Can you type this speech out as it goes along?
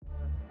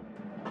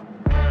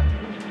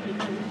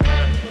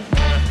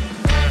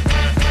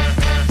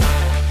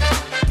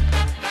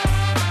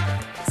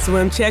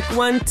Swim check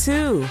 1,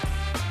 2.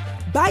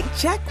 Bike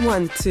check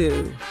 1,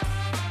 2.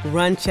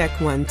 Run check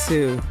 1,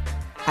 2.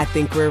 I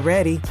think we're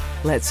ready.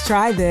 Let's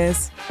try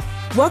this.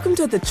 Welcome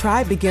to the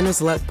Tri Beginner's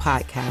Luck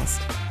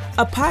podcast,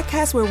 a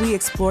podcast where we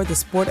explore the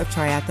sport of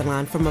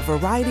triathlon from a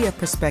variety of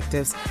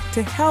perspectives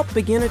to help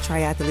beginner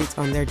triathletes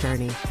on their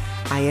journey.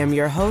 I am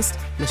your host,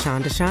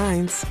 Mashonda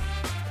Shines.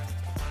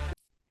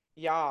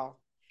 Y'all,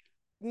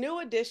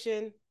 new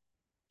edition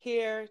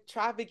here,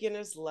 Tri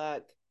Beginner's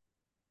Luck.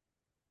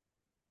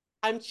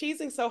 I'm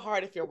cheesing so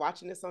hard if you're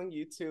watching this on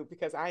YouTube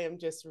because I am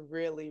just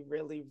really,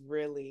 really,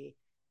 really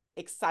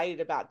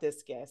excited about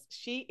this guest.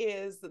 She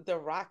is the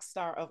rock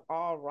star of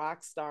all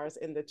rock stars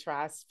in the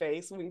tri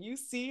space. When you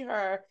see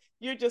her,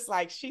 you're just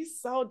like,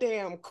 she's so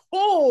damn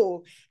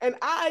cool. And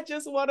I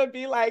just want to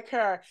be like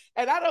her.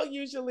 And I don't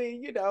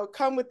usually,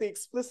 come with the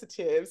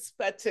explicitives,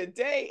 but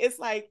today it's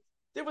like,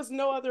 there was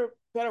no other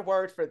better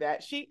word for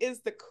that. She is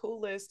the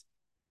coolest,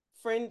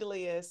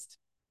 friendliest.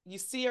 You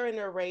see her in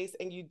a race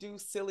and you do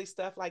silly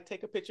stuff like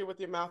take a picture with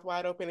your mouth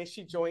wide open and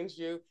she joins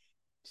you.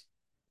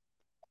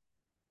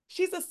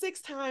 She's a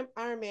 6-time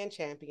Ironman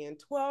champion,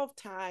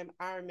 12-time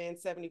Ironman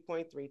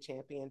 70.3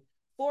 champion,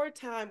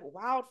 4-time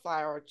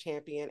Wildflower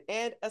champion,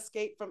 and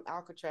Escape from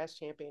Alcatraz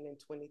champion in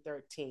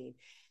 2013.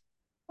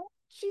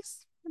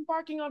 She's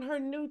embarking on her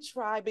new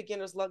Tri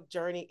Beginner's Luck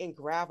journey in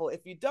gravel.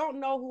 If you don't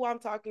know who I'm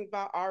talking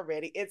about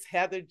already, it's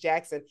Heather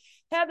Jackson.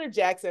 Heather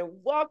Jackson,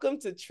 welcome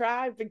to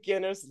Tri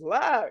Beginner's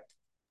Luck.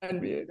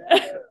 Unmute.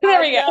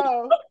 There we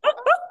go.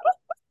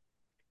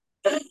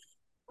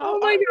 Oh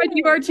my God,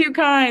 you are too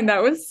kind.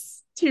 That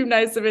was too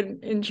nice of an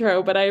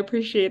intro, but I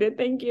appreciate it.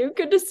 Thank you.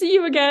 Good to see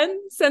you again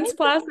since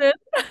Placid.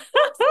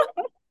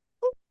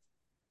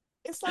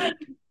 It's like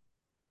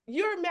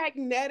you're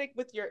magnetic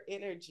with your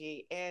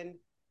energy. And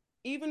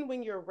even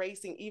when you're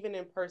racing, even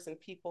in person,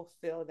 people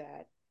feel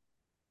that.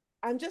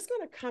 I'm just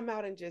going to come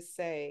out and just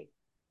say,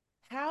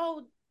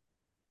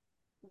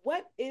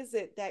 what is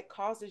it that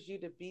causes you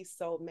to be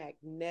so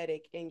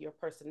magnetic in your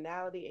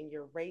personality and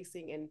your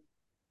racing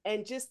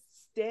and just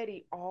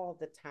steady all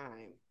the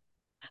time?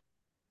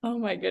 Oh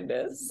my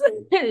goodness.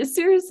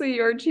 Seriously,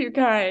 you're too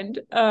kind.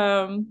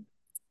 I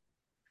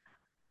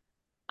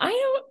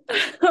don't,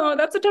 oh,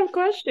 that's a tough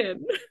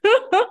question.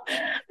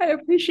 I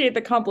appreciate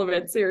the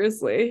compliment,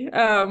 seriously.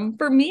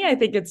 For me, I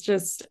think it's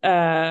just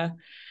a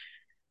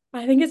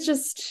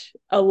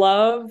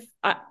love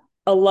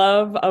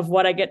of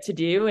what I get to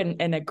do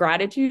and a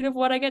gratitude of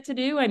what I get to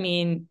do. I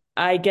mean,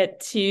 I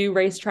get to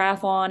race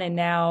triathlon and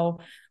now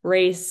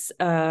race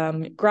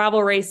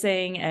gravel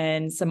racing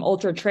and some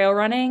ultra trail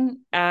running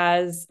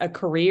as a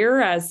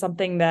career, as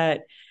something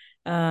that,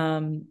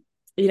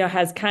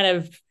 has kind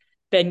of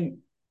been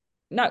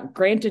not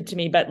granted to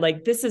me, but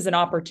like, this is an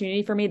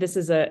opportunity for me. It's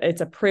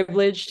a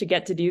privilege to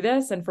get to do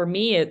this. And for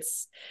me,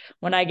 it's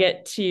when I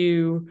get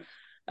to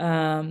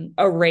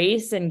a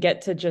race and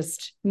get to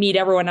just meet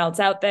everyone else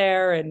out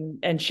there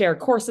and share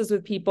courses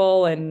with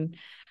people and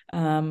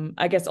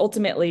I guess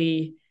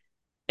ultimately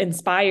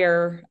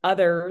inspire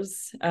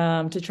others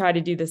to try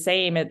to do the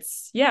same.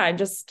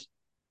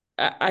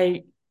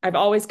 I've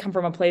always come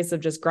from a place of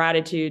just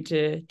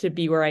gratitude to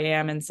be where I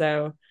am. And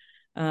so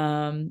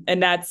and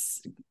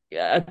that's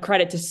a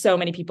credit to so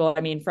many people.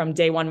 I mean, from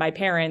day one, my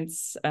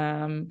parents,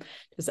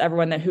 just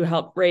everyone who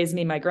helped raise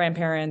me, my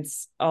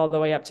grandparents, all the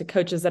way up to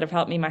coaches that have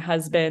helped me, my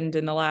husband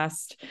in the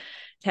last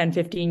 10,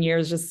 15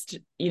 years. Just,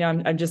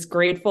 I'm just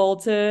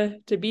grateful to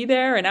be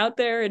there and out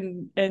there.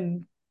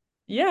 And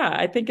yeah,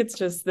 I think it's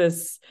just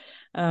this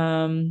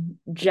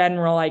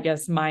general, I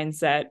guess,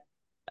 mindset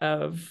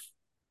of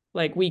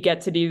like, we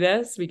get to do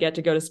this, we get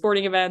to go to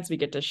sporting events, we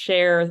get to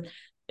share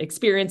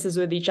experiences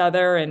with each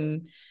other.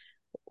 And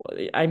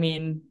I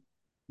mean,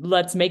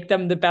 let's make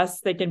them the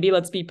best they can be.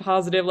 Let's be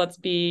positive. Let's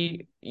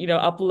be,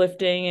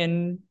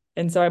 uplifting.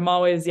 And so I'm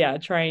always,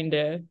 trying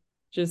to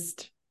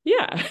just,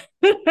 I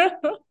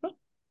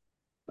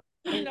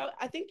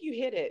think you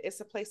hit it. It's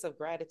a place of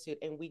gratitude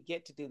and we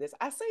get to do this.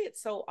 I say it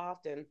so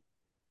often.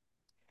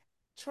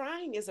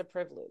 Trying is a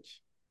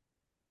privilege.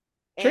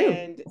 True.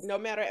 And no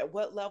matter at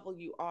what level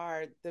you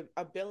are, the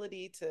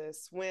ability to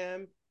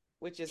swim,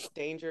 which is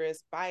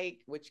dangerous, bike,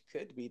 which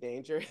could be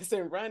dangerous,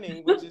 and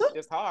running, which is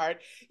just hard.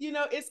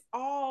 It's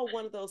all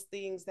one of those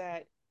things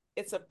that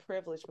it's a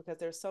privilege because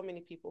there's so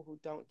many people who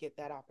don't get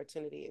that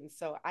opportunity. And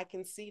so I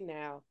can see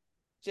now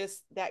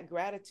just that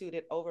gratitude,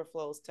 it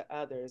overflows to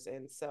others.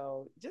 And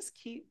so just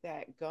keep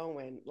that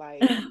going.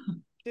 Like,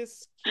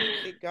 just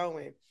keep it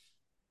going.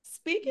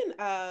 Speaking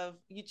of,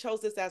 you chose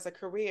this as a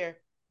career,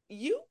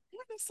 you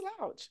weren't a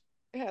slouch,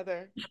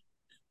 Heather.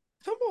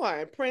 Come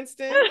on,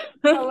 Princeton.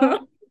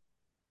 Hello.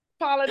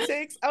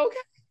 Politics. Okay.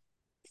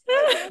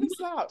 Not a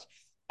slouch.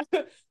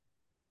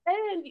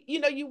 And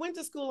you went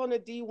to school on a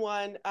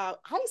D1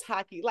 ice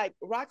hockey, like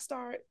rock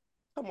star.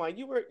 Come on,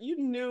 you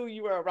knew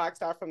you were a rock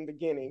star from the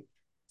beginning.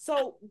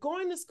 So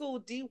going to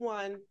school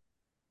D1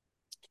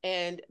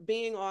 and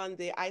being on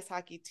the ice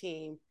hockey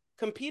team,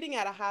 competing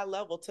at a high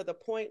level to the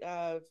point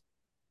of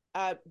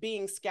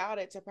being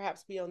scouted to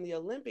perhaps be on the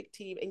Olympic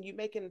team, and you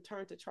making a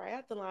turn to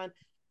triathlon.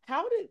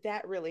 How did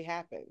that really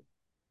happen?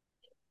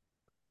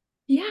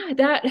 Yeah,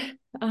 that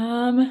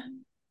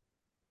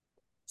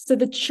so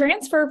the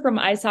transfer from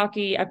ice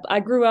hockey, I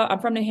grew up, I'm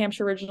from New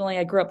Hampshire originally.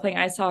 I grew up playing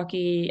ice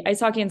hockey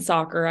and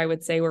soccer, I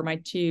would say were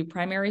my two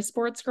primary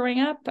sports growing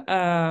up.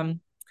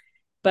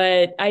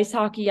 But ice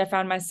hockey, I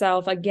found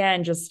myself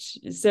again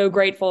just so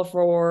grateful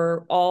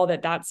for all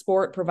that that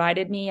sport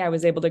provided me. I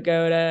was able to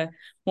go to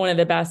one of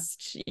the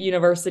best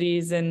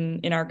universities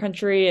in our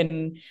country,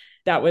 and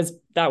that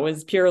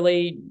was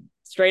purely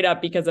straight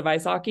up because of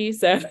ice hockey.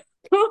 So,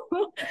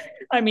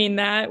 I mean,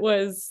 that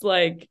was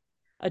like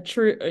a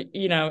true,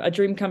 a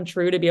dream come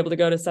true to be able to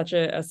go to such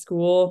a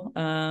school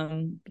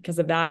because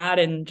of that,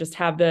 and just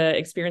have the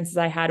experiences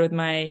I had with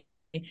my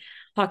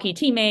hockey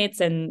teammates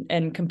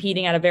and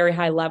competing at a very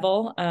high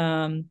level.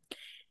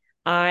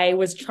 I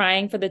was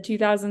trying for the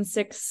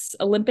 2006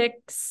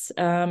 Olympics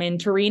in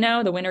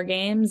Torino, the Winter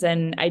Games,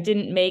 and I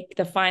didn't make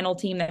the final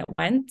team that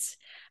went.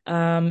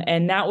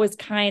 And that was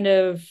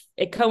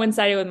it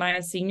coincided with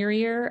my senior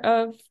year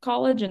of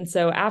college. And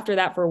so after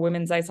that, for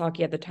women's ice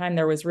hockey at the time,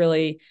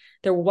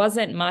 there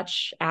wasn't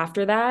much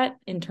after that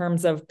in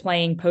terms of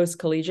playing post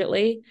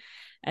collegiately.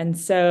 And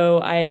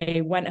so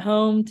I went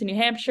home to New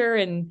Hampshire,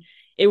 and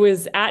it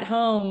was at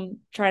home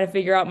trying to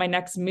figure out my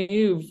next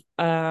move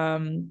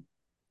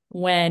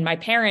when my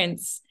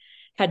parents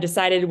had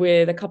decided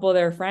with a couple of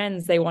their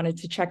friends they wanted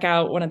to check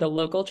out one of the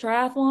local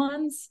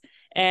triathlons.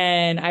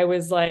 And I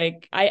was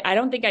like, I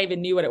don't think I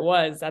even knew what it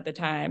was at the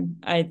time.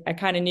 I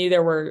kind of knew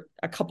there were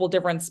a couple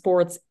different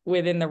sports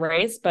within the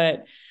race,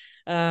 but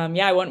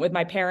yeah, I went with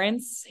my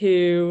parents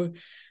who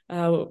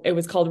it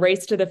was called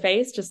Race to the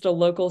Face, just a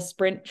local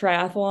sprint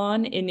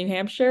triathlon in New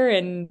Hampshire.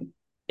 And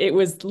it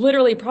was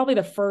literally probably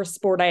the first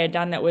sport I had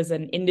done that was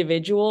an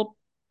individual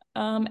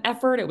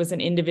effort. It was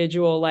an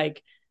individual,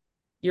 like,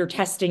 you're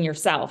testing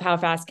yourself. How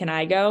fast can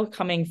I go?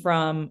 Coming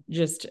from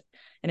just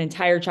an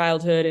entire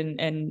childhood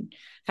and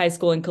high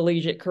school and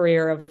collegiate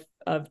career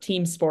of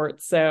team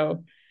sports.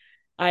 So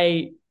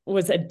I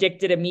was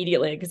addicted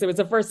immediately because it was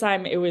the first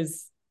time it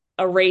was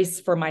a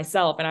race for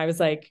myself. And I was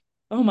like,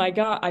 oh my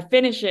God, I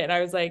finished it. And I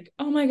was like,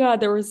 oh my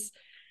God, there was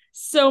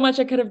so much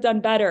I could have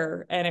done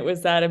better. And it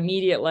was that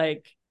immediate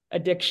like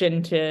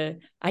addiction to,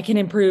 I can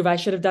improve. I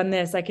should have done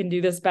this. I can do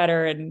this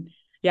better. And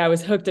yeah, I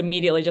was hooked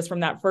immediately just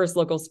from that first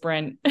local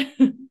sprint.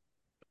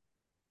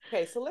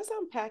 Okay, so let's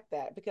unpack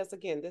that because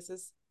again, this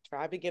is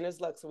try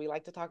beginner's luck. So we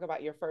like to talk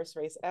about your first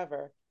race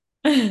ever.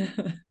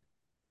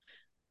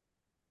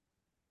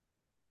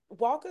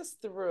 Walk us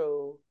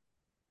through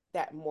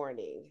that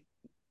morning,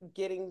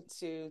 getting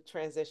to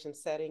transition,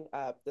 setting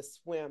up the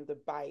swim, the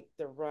bike,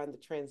 the run, the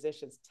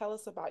transitions. Tell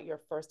us about your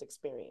first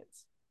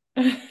experience.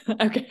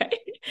 Okay.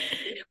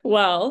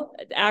 Well,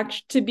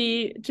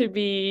 actually, to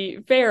be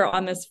fair,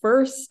 on this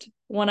first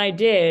one I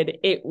did,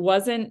 it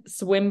wasn't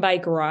swim,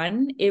 bike,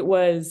 run. It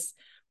was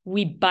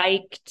we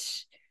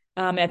biked.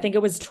 I think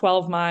it was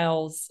 12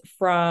 miles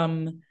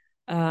from.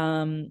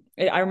 I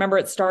remember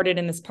it started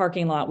in this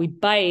parking lot. We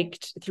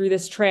biked through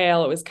this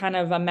trail. It was kind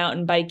of a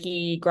mountain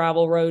bikey,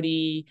 gravel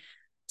roady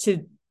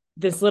to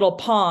this little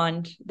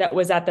pond that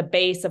was at the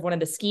base of one of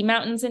the ski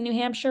mountains in New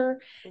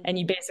Hampshire. And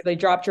you basically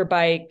dropped your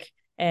bike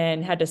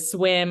and had to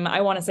swim.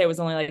 I want to say it was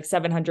only like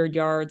 700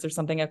 yards or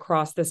something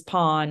across this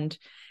pond.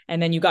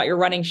 And then you got your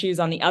running shoes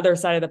on the other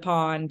side of the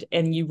pond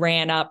and you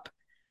ran up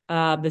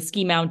the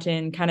ski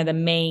mountain, kind of the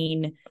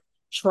main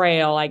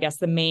trail, I guess,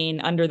 the main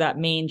under that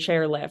main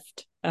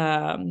chairlift.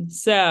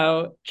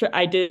 So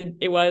I did,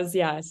 it was,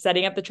 yeah,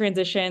 setting up the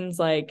transitions,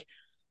 like,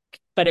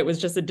 but it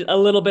was just a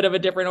little bit of a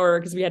different order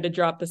because we had to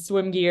drop the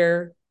swim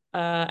gear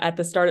at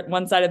the start at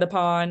one side of the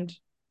pond,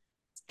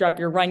 drop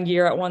your run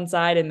gear at one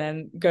side, and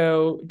then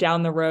go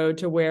down the road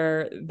to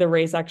where the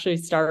race actually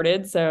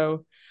started.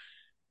 So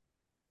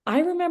I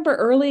remember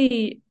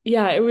early,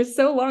 yeah, it was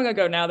so long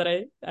ago now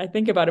that I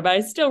think about it, but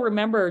I still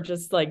remember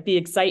just like the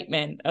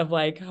excitement of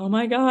like, oh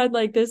my God,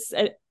 like this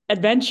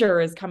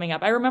adventure is coming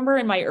up. I remember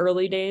in my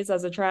early days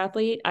as a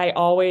triathlete,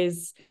 I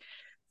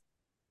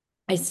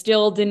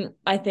still didn't,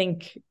 I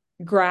think,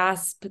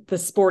 grasp the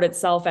sport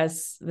itself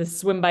as the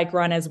swim, bike,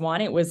 run as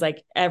one. It was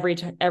like every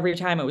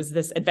time it was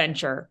this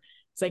adventure.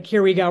 It's like,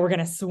 here we go. We're going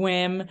to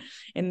swim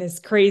in this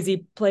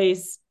crazy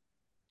place,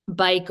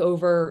 bike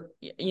over,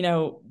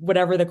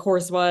 whatever the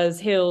course was,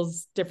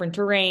 hills, different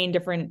terrain,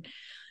 different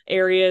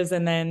areas.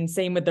 And then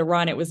same with the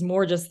run. It was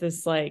more just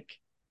this like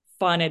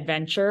fun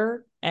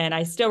adventure. And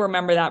I still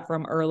remember that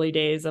from early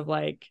days of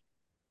like,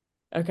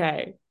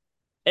 okay.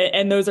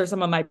 And those are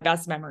some of my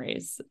best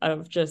memories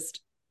of just,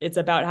 it's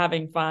about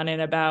having fun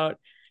and about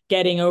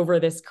getting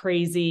over this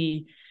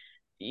crazy,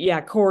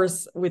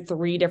 course with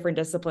 3 different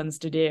disciplines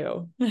to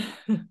do.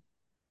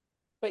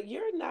 But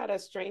you're not a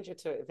stranger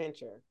to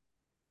adventure.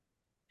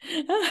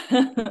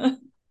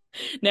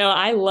 No,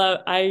 I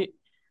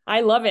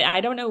love it.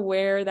 I don't know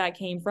where that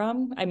came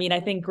from. I mean,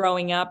 I think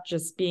growing up,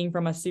 just being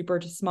from a super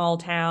small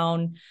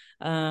town,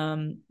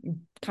 kind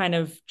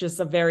of just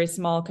a very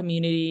small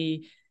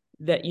community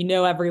that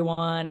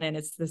everyone, and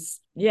it's this,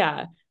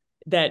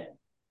 that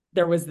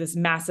there was this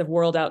massive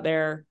world out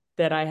there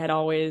that I had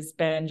always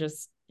been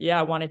just,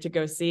 yeah, wanted to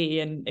go see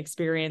and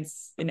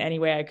experience in any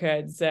way I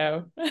could.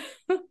 So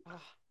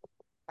Oh,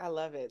 I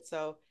love it.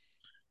 So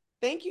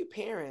thank you,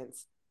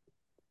 parents.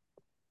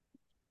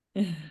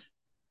 Thank you,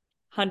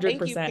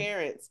 100%.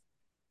 parents,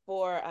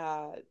 for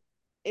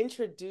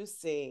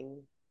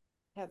introducing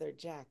Heather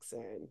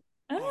Jackson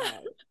uh,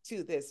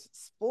 to this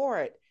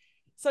sport.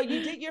 So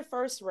you did your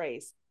first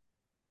race.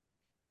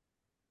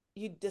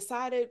 You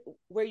decided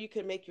where you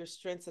could make your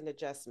strengths and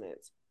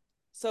adjustments.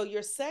 So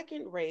your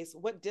second race,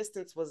 what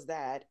distance was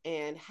that,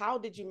 and how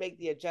did you make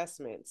the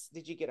adjustments?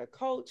 Did you get a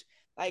coach?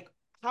 Like,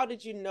 how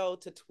did you know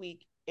to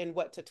tweak and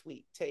what to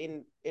tweak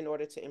to in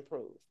order to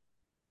improve?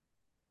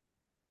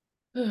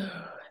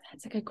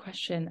 That's a good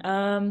question.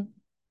 I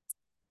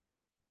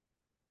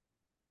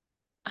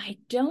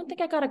don't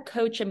think I got a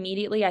coach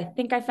immediately. I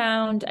think I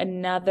found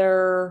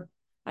another,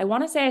 I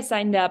want to say I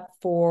signed up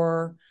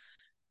for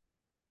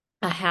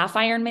a half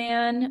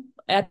Ironman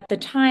at the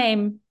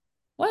time.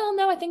 Well,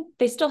 no, I think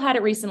they still had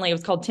it recently. It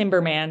was called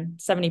Timberman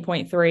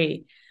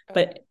 70.3, Okay.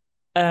 but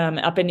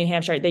up in New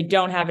Hampshire, they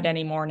don't have it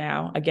anymore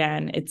now.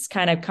 Again, it's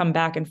kind of come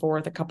back and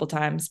forth a couple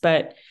times,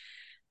 but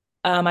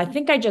I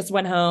think I just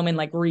went home and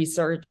like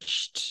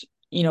researched,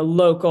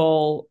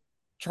 local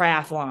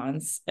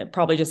triathlons,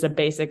 probably just a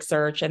basic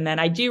search. And then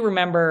I do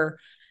remember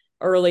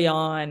early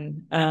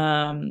on,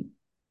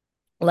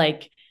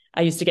 like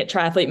I used to get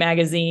Triathlete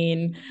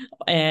magazine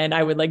and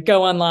I would like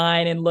go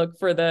online and look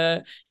for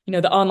the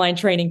online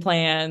training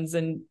plans.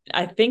 And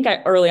I think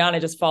early on, I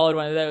just followed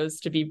one of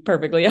those, to be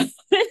perfectly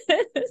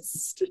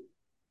honest.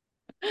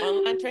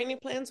 Online training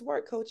plans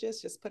work,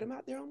 coaches. Just put them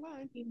out there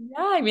online. Yeah,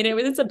 I mean,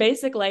 it's a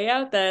basic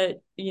layout that,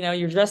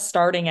 you're just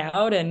starting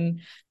out, and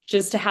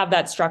just to have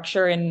that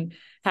structure and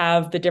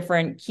have the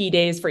different key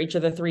days for each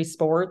of the three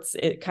sports,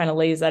 it kind of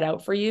lays that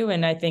out for you.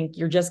 And I think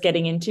you're just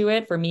getting into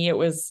it. For me, it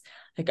was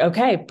like,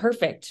 okay,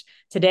 perfect.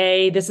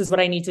 Today, this is what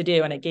I need to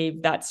do. And it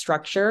gave that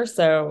structure.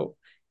 So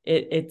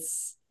it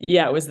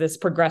was this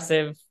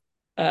progressive,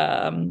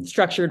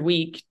 structured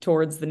week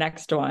towards the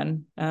next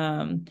one.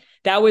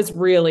 That was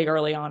really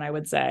early on, I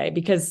would say,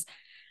 because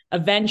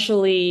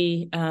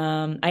eventually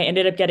I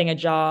ended up getting a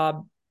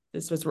job.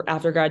 This was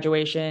after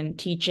graduation,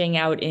 teaching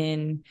out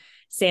in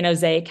San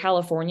Jose,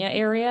 California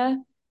area.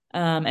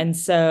 And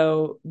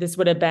so this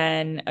would have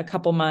been a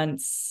couple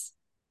months.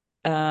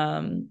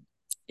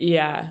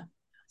 Yeah.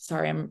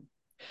 Sorry,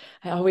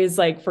 I always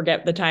like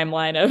forget the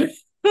timeline of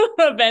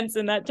events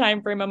in that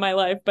time frame of my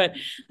life. But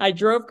I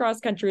drove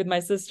cross country with my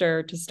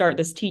sister to start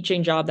this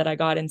teaching job that I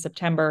got in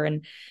September.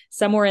 And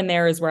somewhere in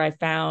there is where I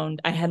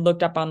had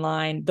looked up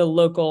online the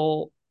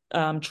local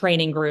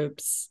training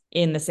groups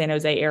in the San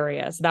Jose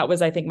area. So that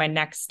was, I think, my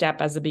next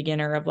step as a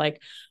beginner of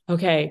like,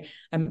 okay,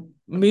 I'm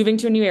moving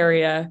to a new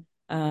area.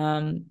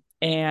 And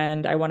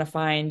I want to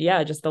find,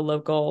 yeah, just the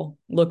local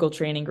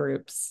training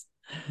groups.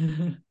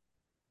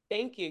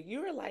 Thank you.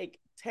 You were like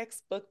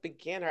textbook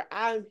beginner.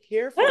 I'm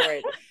here for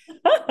it.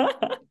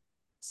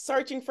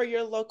 Searching for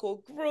your local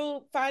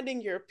group,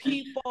 finding your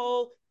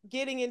people,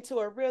 getting into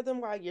a rhythm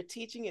while you're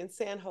teaching in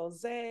San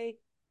Jose.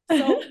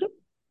 So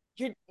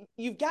you're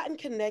you've gotten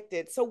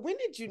connected. So when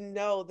did you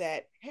know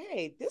that,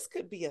 hey, this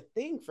could be a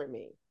thing for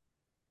me?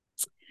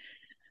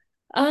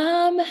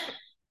 um,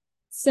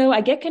 so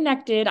I get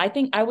connected. I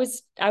think I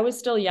was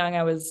still young.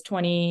 I was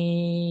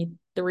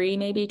 23,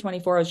 maybe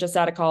 24. I was just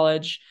out of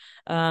college.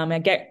 I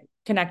get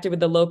connected with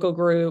the local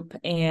group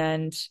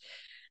and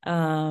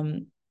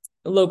um,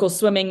 local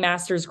swimming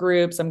masters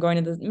groups. I'm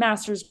going to the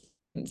masters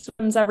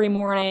swims every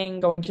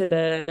morning, going to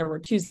there were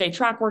Tuesday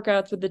track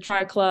workouts with the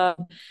tri club.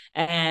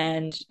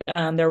 And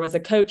there was a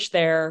coach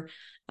there.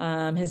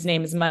 His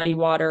name is Muddy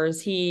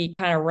Waters. He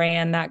kind of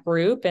ran that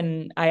group,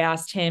 and I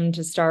asked him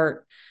to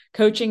start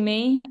coaching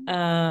me.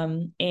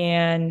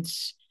 And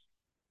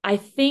I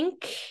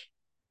think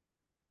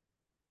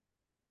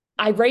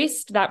I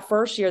raced that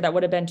first year. That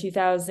would have been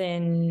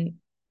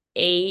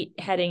 2008,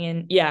 heading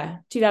in, yeah,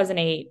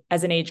 2008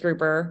 as an age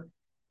grouper.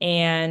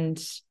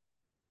 And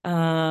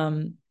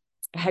I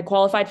had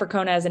qualified for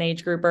Kona as an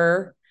age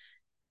grouper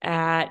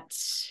at,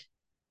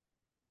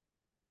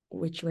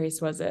 which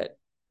race was it?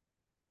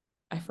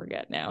 I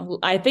forget now.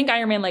 I think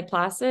Ironman Lake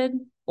Placid,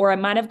 or I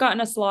might have gotten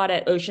a slot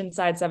at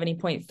Oceanside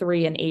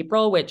 70.3 in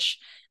April, which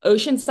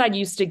Oceanside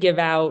used to give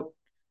out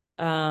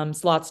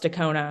slots to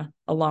Kona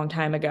a long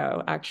time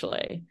ago,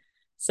 actually.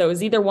 So it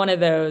was either one of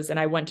those, and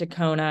I went to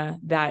Kona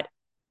that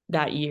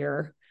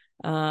year,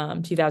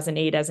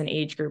 2008 as an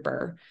age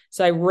grouper.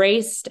 So I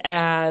raced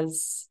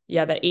as,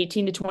 yeah, that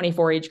 18 to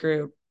 24 age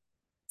group.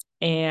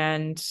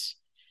 And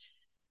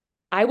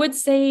I would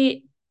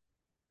say,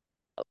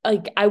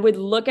 like, I would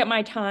look at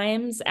my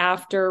times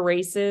after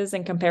races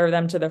and compare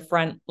them to the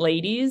front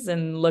ladies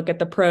and look at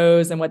the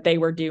pros and what they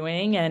were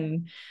doing.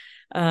 And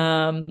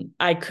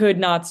I could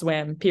not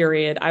swim,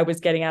 period. I was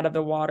getting out of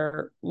the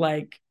water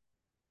like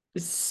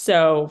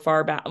so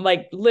far back.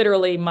 Like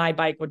literally my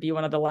bike would be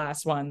one of the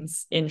last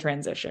ones in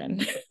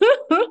transition.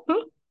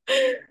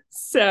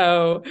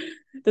 So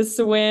the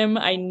swim,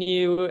 I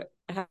knew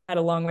had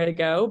a long way to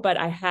go, but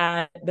I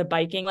had the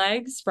biking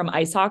legs from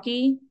ice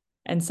hockey.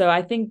 And so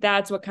I think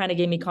that's what kind of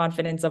gave me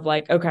confidence of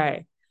like,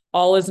 okay,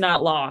 all is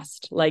not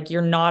lost. Like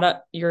you're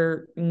not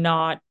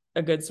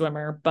a good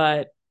swimmer,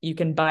 but you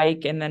can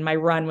bike. And then my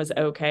run was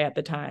okay at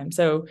the time.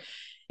 So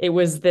it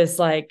was this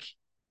like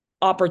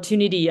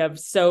opportunity of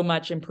so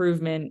much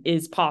improvement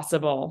is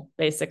possible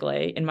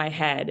basically in my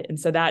head. And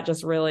so that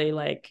just really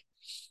like,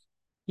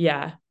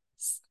 yeah,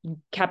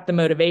 kept the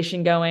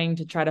motivation going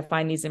to try to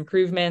find these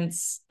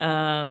improvements.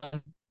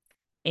 And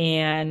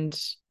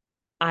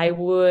I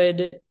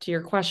would, to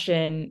your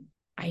question,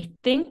 I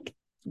think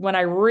when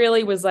I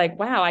really was like,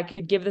 wow, I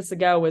could give this a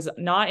go was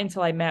not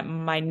until I met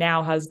my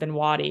now husband,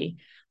 Wadi,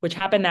 which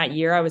happened that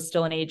year. I was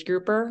still an age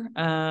grouper.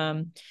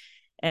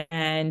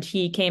 And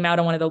he came out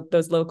on one of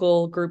those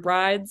local group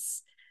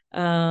rides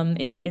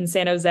in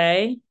San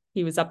Jose.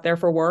 He was up there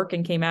for work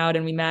and came out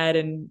and we met.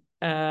 And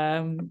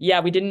yeah,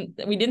 we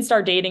didn't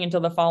start dating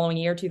until the following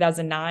year,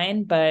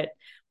 2009, but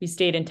we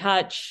stayed in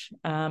touch.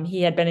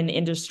 He had been in the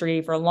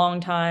industry for a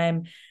long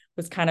time,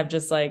 was kind of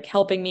just like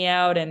helping me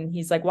out. And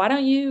he's like, why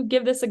don't you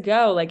give this a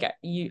go? Like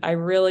I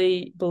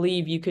really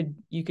believe you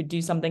could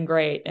do something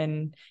great.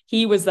 And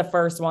he was the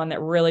first one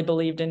that really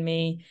believed in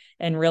me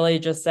and really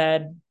just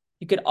said,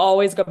 you could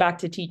always go back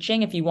to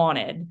teaching if you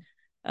wanted.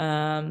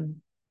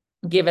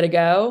 Give it a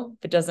go.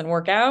 If it doesn't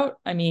work out,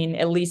 I mean,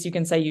 at least you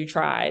can say you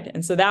tried.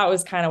 And so that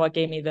was kind of what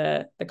gave me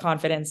the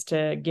confidence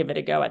to give it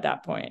a go at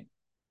that point.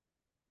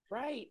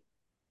 Right.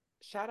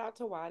 Shout out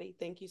to Wadi.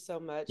 Thank you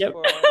so much Yep.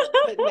 for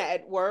putting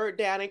that word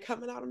down and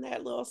coming out on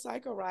that little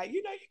cycle ride.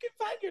 You know, you can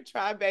find your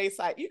tribe base.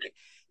 Like you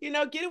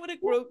can, get it with a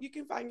group. You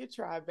can find your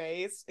tribe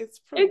base. It's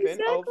proven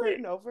over Exactly.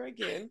 and over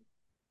again.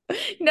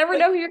 You never But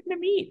know who you're going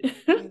to meet.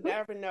 you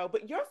never know.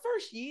 But your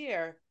first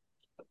year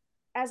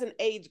as an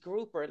age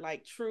grouper,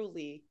 like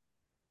truly,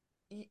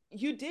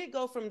 you did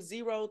go from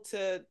zero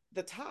to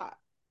the top,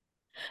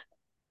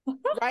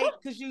 right?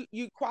 Because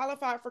you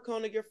qualified for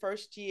Kona your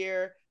first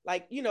year,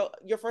 like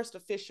your first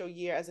official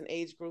year as an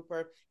age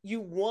grouper. You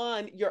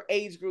won your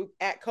age group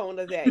at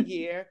Kona that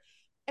year,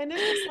 and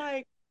it's just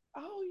like,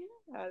 oh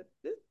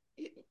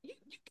yeah,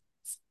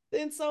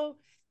 and so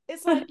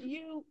it's like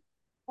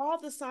all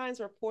the signs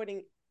were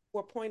pointing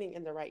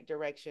in the right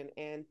direction,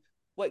 and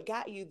what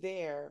got you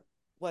there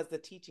was the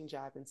teaching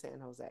job in San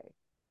Jose,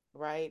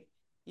 right?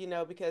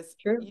 Because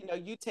True.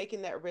 you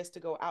taking that risk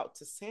to go out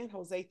to San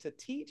Jose to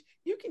teach.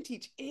 You can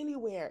teach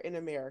anywhere in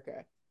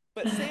America,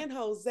 but San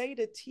Jose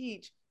to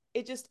teach,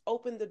 it just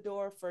opened the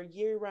door for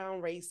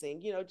year-round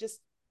racing, just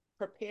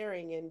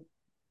preparing, and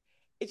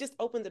it just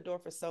opened the door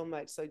for so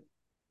much. So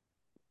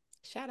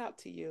shout out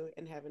to you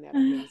and having that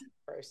amazing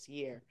first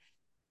year.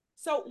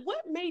 So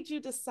what made you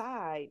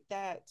decide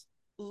that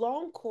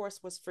long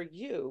course was for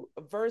you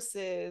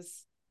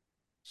versus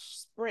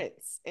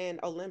sprints and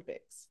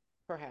Olympics,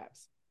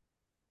 perhaps?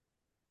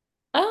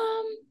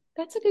 Um,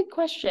 that's a good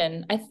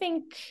question. I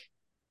think,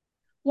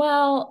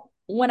 well,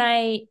 when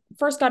I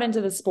first got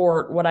into the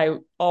sport, what I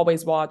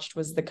always watched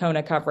was the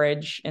Kona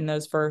coverage in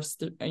those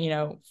first,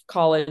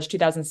 college,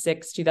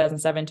 2006,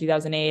 2007,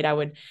 2008. I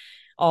would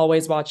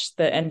always watch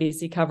the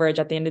NBC coverage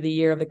at the end of the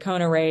year of the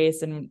Kona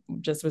race and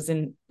just was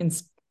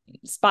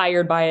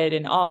inspired by it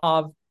and awe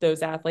of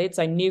those athletes.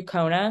 I knew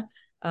Kona.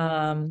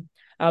 I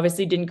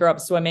obviously didn't grow up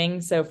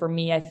swimming. So for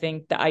me, I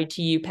think the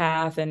ITU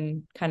path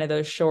and kind of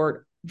those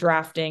short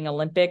drafting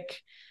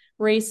Olympic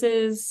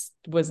races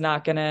was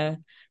not going to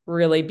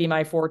really be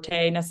my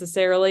forte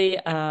necessarily.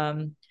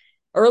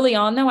 Early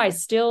on,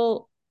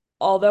 though,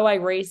 although I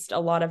raced a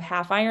lot of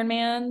half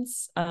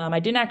Ironmans,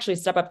 I didn't actually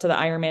step up to the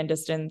Ironman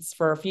distance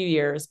for a few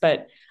years,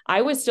 but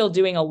I was still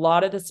doing a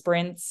lot of the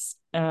sprints,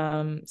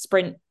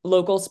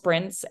 local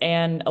sprints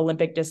and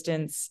Olympic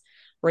distance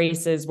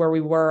races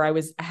where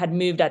I had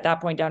moved at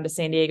that point down to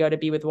San Diego to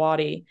be with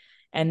Wadi.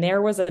 And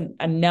there was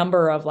a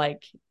number of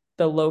like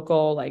the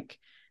local, like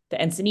the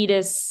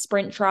Encinitas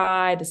sprint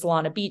try, the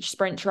Solana Beach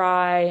sprint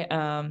try.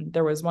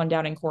 There was one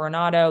down in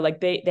Coronado.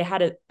 Like they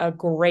had a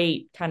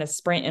great kind of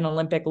sprint and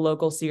Olympic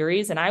local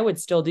series. And I would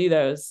still do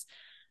those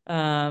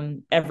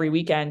every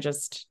weekend,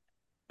 just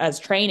as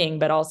training,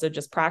 but also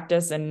just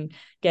practice and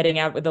getting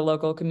out with the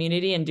local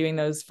community and doing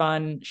those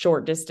fun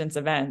short distance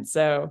events.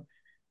 So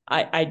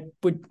I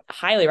would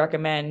highly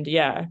recommend,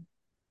 yeah,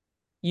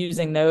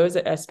 using those,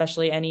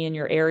 especially any in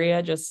your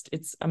area. Just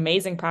it's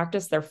amazing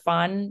practice. They're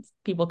fun.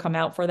 People come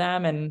out for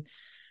them. And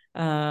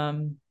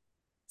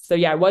so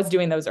yeah, I was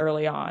doing those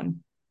early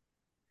on.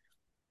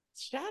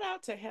 Shout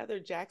out to Heather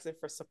Jackson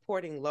for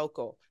supporting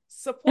local.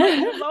 Support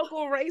your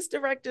local race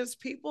directors,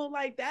 people.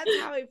 Like that's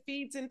how it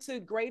feeds into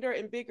greater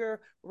and bigger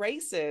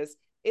races,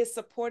 is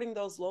supporting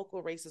those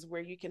local races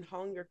where you can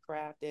hone your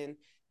craft and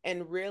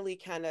really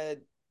kind of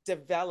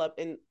develop.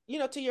 And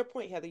to your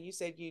point, Heather, you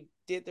said you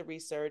did the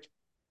research,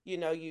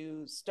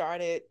 you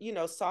started,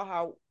 saw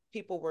how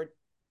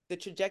the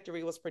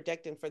trajectory was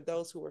projecting for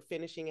those who were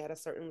finishing at a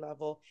certain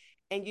level,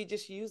 and you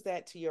just use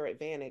that to your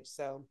advantage.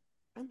 So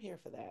I'm here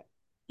for that.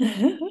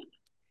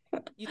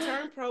 You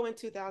turned pro in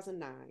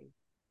 2009.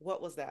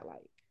 What was that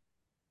like?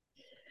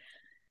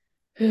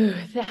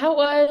 That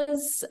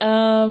was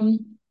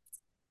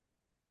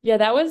yeah,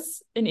 that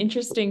was an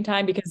interesting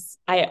time because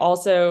I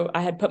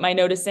had put my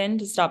notice in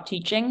to stop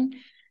teaching.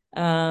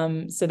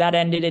 So that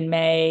ended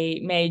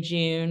in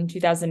June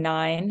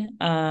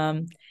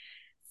 2009.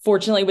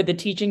 Fortunately with the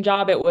teaching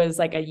job, it was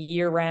like a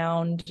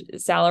year-round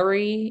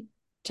salary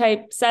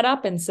type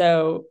setup. And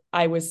so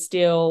I was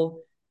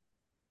still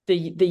the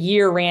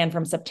year ran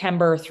from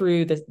September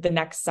through the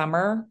next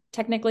summer,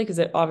 technically, because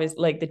it obviously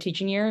like the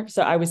teaching year.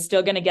 So I was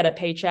still going to get a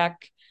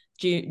paycheck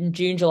June,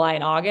 July,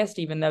 and August,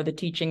 even though the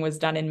teaching was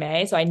done in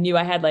May. So I knew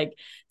I had like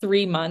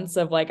 3 months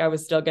of like I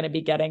was still going to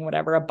be getting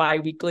whatever a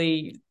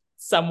biweekly,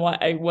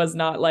 somewhat. I was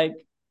not like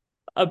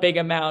a big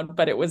amount,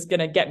 but it was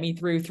going to get me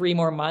through 3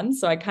 more months.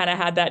 So I kind of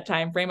had that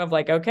time frame of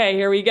like, okay,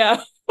 here we go,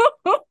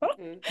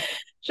 Mm-hmm.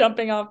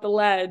 jumping off the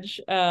ledge.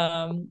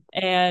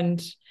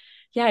 And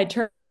yeah, I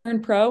turned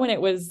pro, and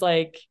it was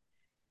like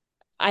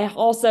I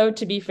also,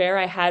 to be fair,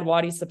 I had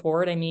Wadi's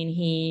support. I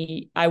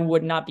mean, I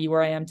would not be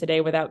where I am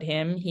today without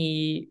him.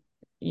 He,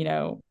 you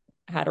know,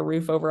 had a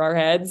roof over our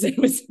heads and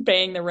was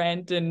paying the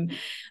rent. And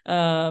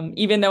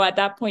even though at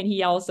that point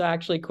he also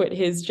actually quit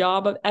his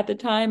job at the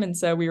time. And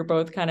so we were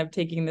both kind of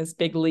taking this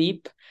big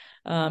leap.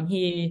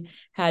 He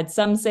had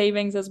some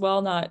savings as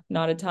well,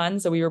 not a ton.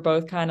 So we were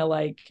both kind of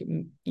like,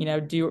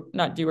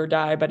 not do or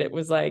die, but it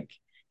was like,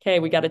 okay,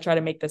 we got to try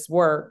to make this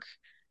work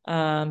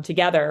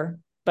together,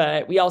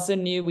 but we also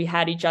knew we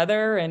had each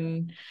other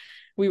and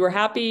we were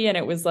happy, and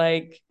it was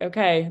like,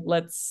 okay,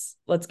 let's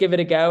give it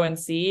a go and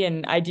see.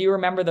 And I do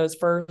remember those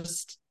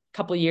first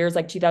couple of years,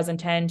 like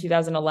 2010,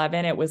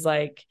 2011, it was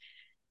like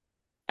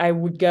I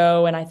would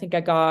go and I think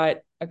I got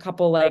a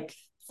couple like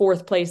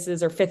fourth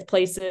places or fifth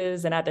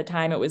places, and at the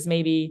time it was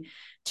maybe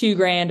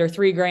 $2,000 or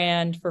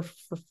 $3,000 for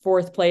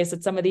fourth place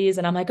at some of these,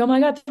 and I'm like, oh my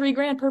god,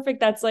 $3,000, perfect,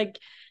 that's like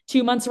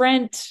 2 months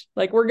rent,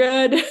 like we're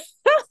good.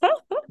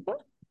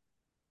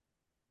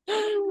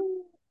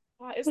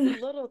 It's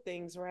the little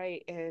things,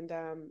 right? And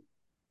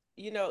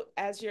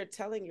as you're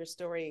telling your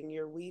story and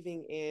you're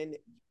weaving in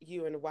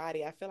you and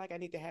Wadi, I feel like I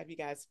need to have you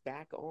guys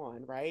back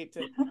on, right?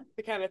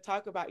 To kind of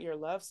talk about your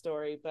love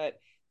story. But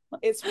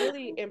it's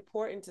really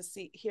important to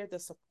hear the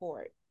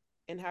support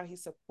and how he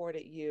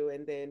supported you.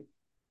 And then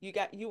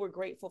you were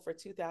grateful for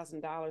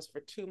 $2,000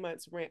 for 2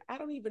 months rent. I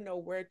don't even know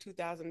where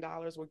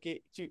 $2,000 will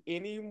get you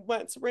any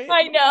month's rent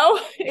I know.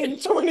 in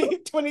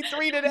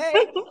 2023 today.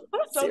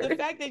 So the Seriously.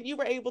 fact that you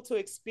were able to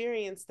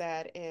experience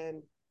that,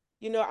 and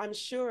I'm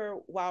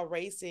sure while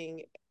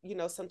racing,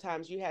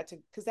 sometimes you had to,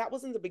 because that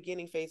was in the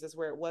beginning phases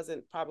where it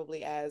wasn't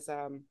probably as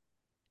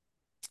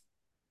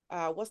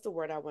what's the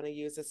word I want to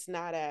use? It's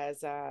not as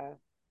the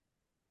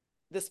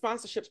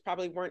sponsorships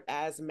probably weren't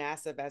as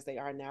massive as they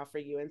are now for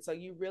you. And so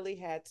you really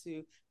had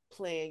to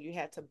plan, you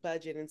had to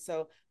budget. And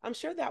so I'm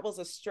sure that was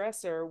a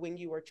stressor when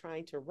you were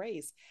trying to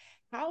race.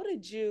 How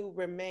did you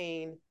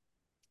remain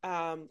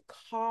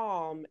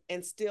calm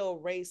and still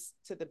race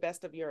to the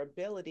best of your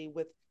ability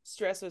with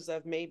stressors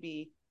of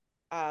maybe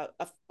a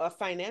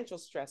financial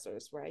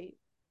stressors, right?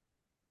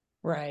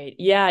 Right.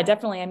 Yeah,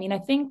 definitely. I mean, I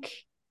think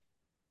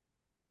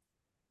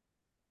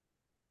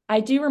I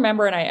do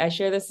remember, and I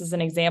share this as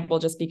an example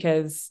just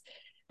because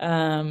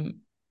um,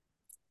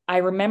 I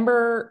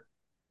remember,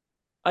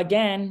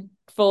 again,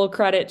 full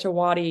credit to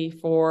Wadi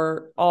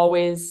for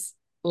always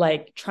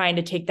like trying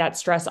to take that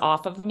stress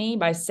off of me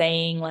by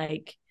saying,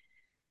 like,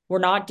 we're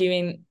not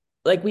doing,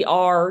 like, we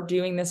are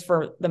doing this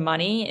for the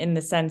money in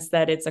the sense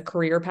that it's a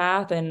career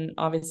path. And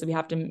obviously we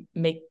have to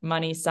make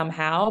money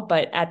somehow.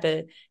 But at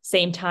the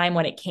same time,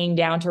 when it came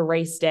down to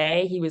race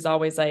day, he was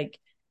always like,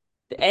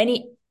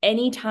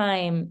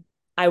 anytime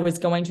I was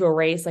going to a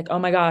race, like, oh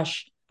my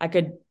gosh, I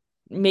could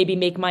maybe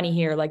make money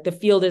here. Like the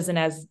field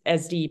isn't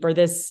as deep, or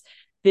this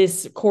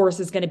course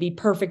is going to be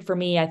perfect for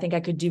me. I think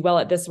I could do well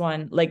at this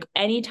one. Like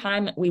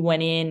anytime we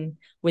went in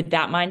with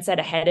that mindset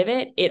ahead of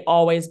it, it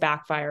always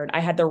backfired.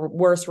 I had the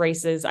worst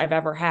races I've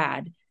ever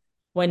had.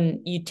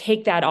 When you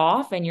take that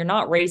off and you're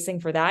not racing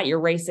for that, you're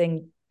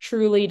racing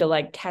truly to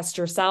like test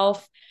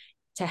yourself,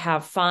 to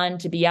have fun,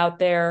 to be out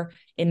there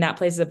in that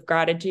place of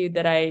gratitude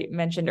that I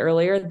mentioned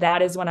earlier.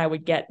 That is when I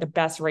would get the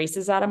best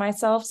races out of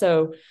myself.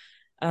 So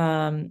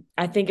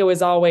I think it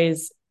was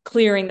always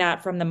clearing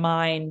that from the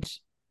mind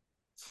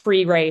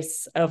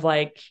pre-race of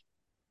like,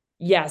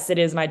 yes, it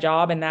is my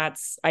job, and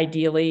that's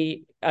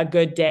ideally a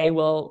good day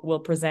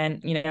will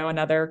present,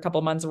 another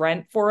couple months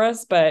rent for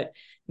us, but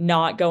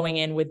not going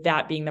in with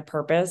that being the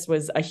purpose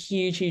was a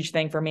huge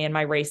thing for me in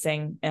my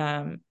racing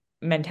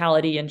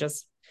mentality, and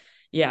just,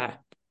 yeah,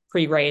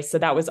 pre-race. So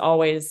that was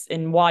always,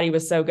 and Wadi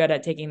was so good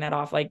at taking that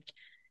off. Like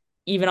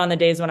even on the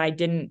days when I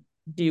didn't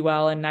do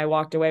well and I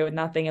walked away with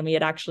nothing and we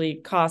had actually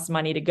cost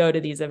money to go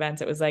to these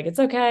events, it was like, it's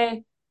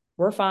okay.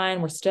 We're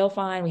fine. We're still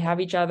fine. We have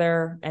each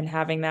other, and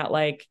having that,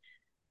 like,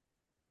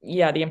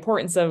 yeah, the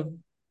importance of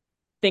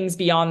things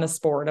beyond the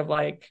sport of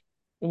like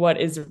what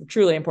is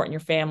truly important,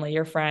 your family,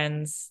 your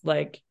friends,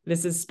 like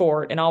this is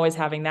sport, and always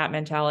having that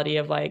mentality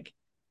of like,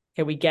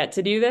 okay, we get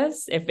to do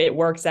this. If it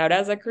works out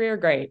as a career,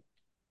 great.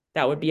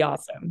 That would be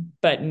awesome.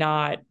 But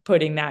not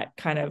putting that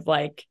kind of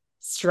like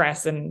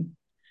stress and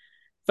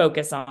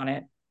focus on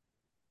it.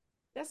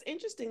 That's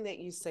interesting that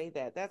you say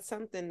that. That's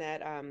something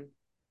that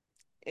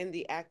in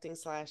the acting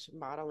slash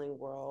modeling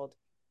world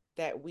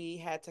that we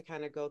had to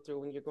kind of go through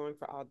when you're going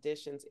for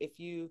auditions. If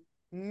you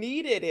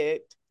needed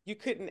it, you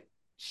couldn't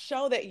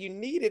show that you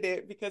needed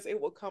it because it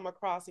will come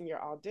across in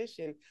your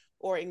audition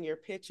or in your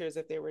pictures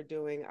if they were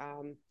doing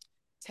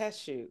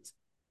test shoots.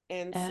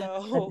 And That's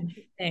so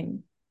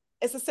interesting.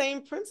 it's the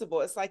same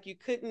principle. It's like you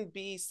couldn't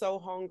be so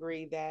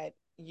hungry that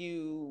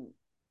you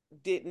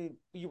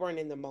weren't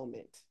in the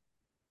moment.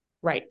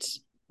 Right.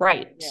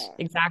 Right. Yeah.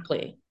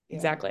 Exactly. Yeah.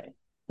 Exactly.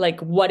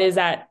 Like what is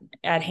at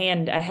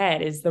hand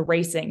ahead is the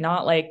racing,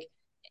 not like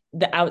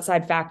the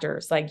outside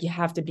factors. Like you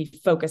have to be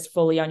focused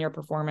fully on your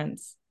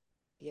performance.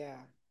 Yeah.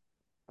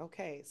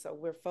 Okay. So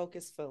we're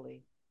focused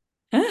fully.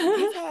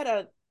 You've Yeah, had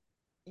a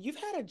you've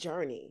had a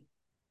journey.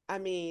 I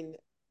mean,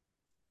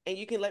 and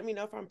you can let me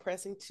know if I'm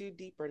pressing too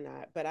deep or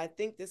not, but I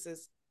think this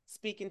is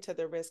speaking to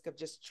the risk of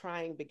just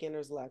trying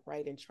beginner's luck,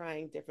 right? And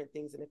trying different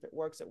things. And if it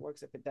works, it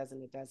works. If it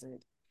doesn't, it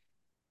doesn't.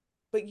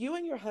 But you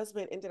and your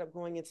husband ended up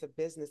going into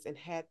business and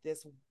had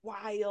this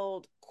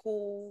wild,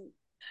 cool,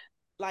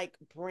 like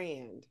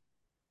brand,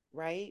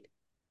 right?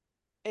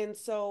 And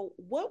so,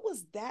 what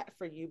was that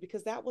for you?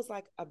 Because that was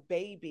like a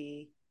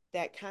baby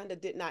that kind of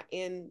did not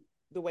end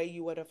the way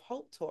you would have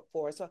hoped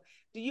for. So,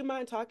 do you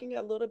mind talking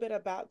a little bit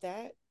about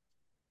that?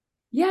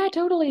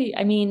 totally.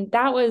 I mean,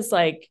 that was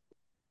like,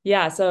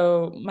 yeah.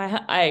 So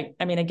I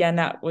mean, again,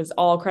 that was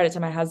all credit to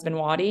my husband,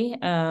 Wadi.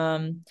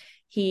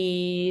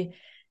 He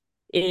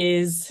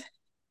is,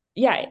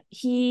 yeah,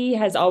 he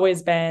has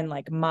always been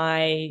like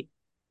I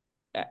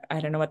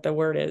don't know what the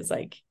word is,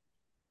 like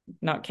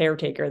not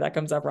caretaker, that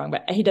comes up wrong,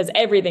 but he does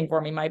everything for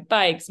me. My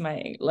bikes,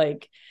 my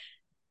like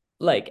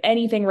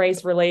anything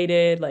race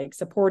related, like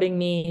supporting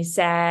me,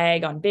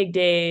 SAG on big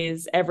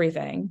days,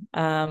 everything.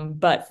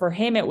 But for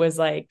him, it was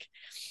like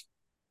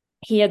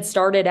he had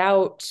started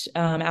out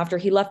after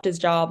he left his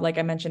job, like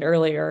I mentioned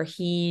earlier,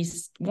 he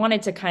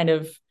wanted to kind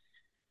of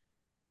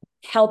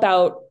help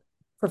out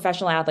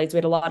professional athletes. We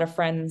had a lot of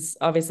friends,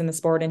 obviously, in the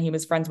sport, and he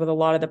was friends with a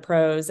lot of the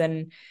pros.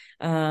 And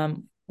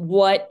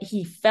what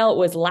he felt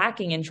was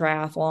lacking in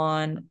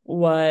triathlon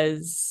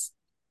was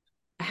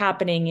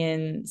happening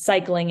in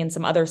cycling and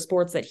some other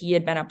sports that he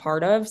had been a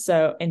part of.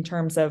 So, in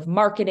terms of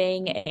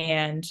marketing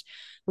and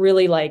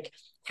really like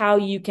how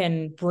you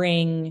can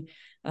bring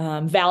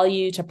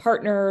value to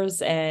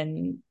partners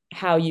and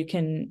how you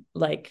can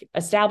like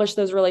establish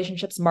those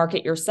relationships,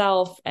 market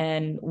yourself,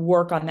 and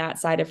work on that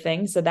side of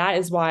things. So that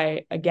is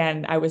why,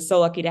 again, I was so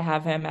lucky to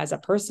have him as a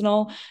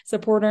personal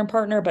supporter and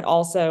partner, but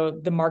also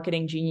the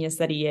marketing genius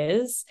that he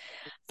is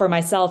for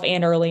myself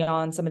and early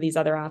on some of these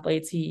other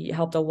athletes. He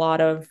helped a lot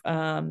of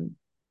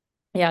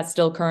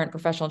still current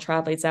professional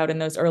triathletes out in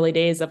those early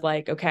days of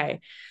like,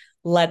 okay,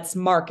 let's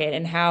market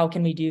and how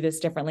can we do this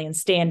differently and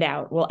stand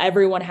out. Well,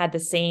 everyone had the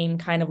same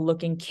kind of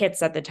looking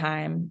kits at the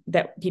time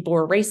that people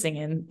were racing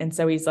in. And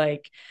so he's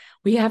like,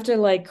 we have to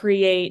like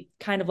create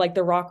kind of like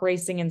the rock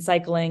racing and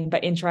cycling,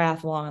 but in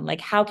triathlon.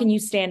 Like, how can you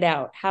stand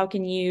out? How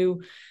can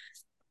you,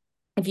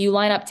 if you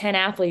line up 10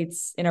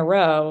 athletes in a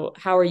row,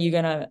 how are you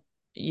going to,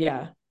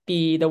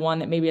 be the one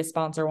that maybe a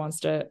sponsor wants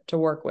to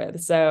work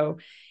with? So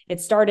it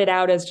started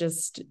out as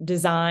just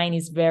design.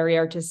 He's very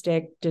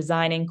artistic,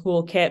 designing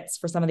cool kits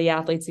for some of the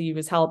athletes who he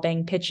was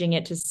helping, pitching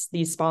it to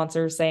these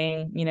sponsors,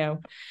 saying,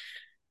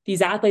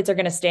 these athletes are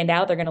going to stand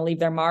out. They're going to leave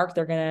their mark.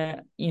 They're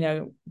going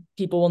to,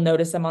 people will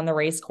notice them on the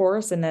race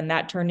course. And then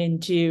that turned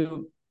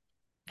into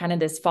kind of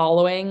this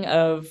following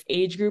of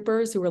age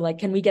groupers who were like,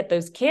 can we get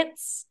those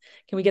kits?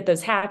 Can we get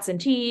those hats and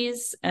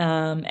tees?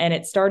 And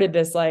it started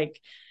this like,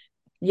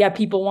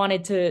 people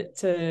wanted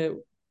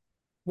to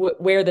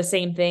wear the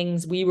same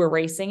things we were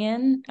racing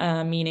in,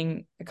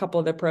 meaning a couple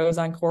of the pros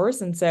on course.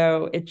 And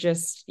so it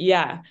just,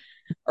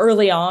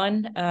 early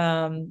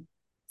on,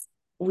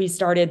 we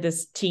started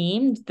this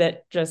team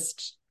that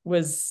just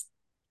was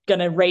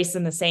going to race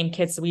in the same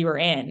kits we were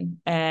in.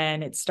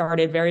 And it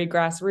started very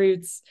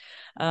grassroots,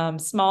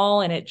 small,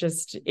 and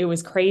it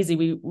was crazy.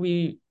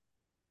 We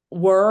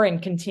were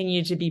and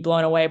continue to be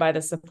blown away by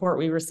the support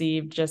we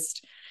received,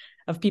 just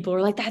of people who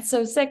were like, that's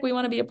so sick, we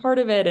want to be a part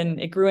of it. And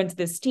it grew into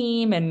this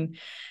team. And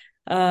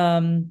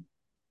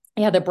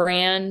the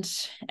brand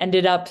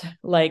ended up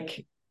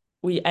like,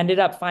 we ended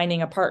up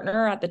finding a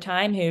partner at the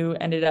time who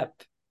ended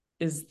up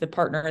is the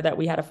partner that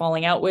we had a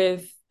falling out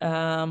with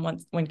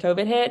when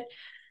COVID hit.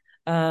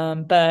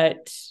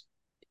 But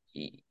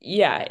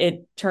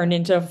it turned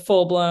into a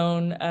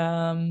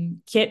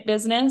full-blown kit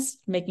business,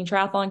 making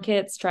triathlon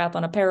kits,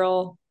 triathlon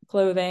apparel,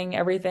 clothing,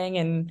 everything.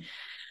 And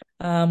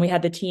we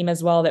had the team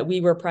as well that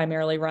we were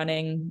primarily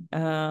running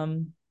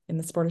in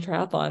the sport of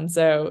triathlon.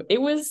 So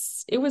it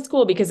was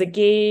cool because it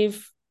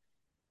gave,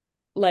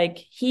 like,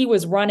 he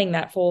was running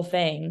that full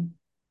thing,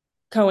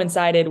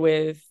 coincided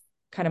with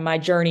kind of my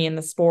journey in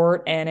the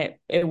sport. And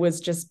it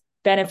was just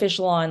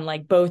beneficial on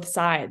like both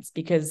sides,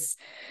 because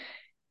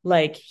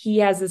like he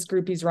has this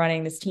group he's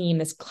running, this team,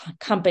 this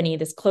company,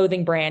 this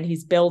clothing brand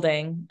he's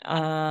building.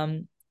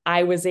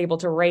 I was able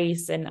to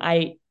race, and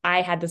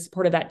I had the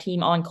support of that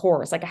team on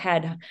course. Like I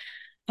had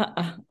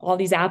all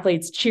these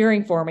athletes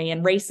cheering for me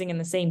and racing in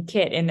the same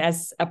kit. And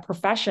as a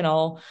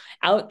professional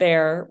out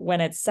there,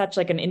 when it's such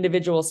like an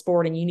individual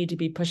sport and you need to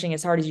be pushing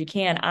as hard as you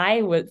can,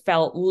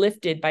 felt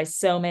lifted by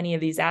so many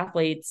of these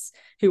athletes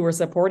who were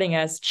supporting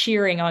us,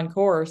 cheering on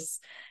course,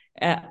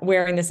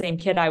 wearing the same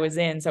kit I was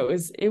in. So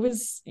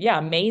yeah,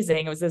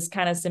 amazing. It was this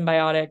kind of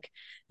symbiotic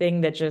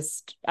thing that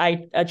just,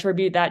 I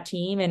attribute that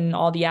team and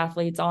all the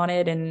athletes on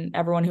it and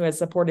everyone who has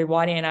supported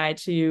Wadi and I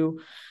to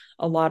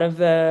a lot of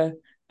the,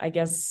 I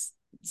guess,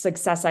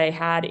 success I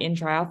had in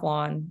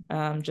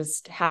triathlon,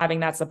 just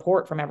having that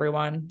support from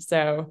everyone.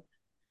 So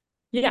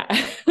yeah.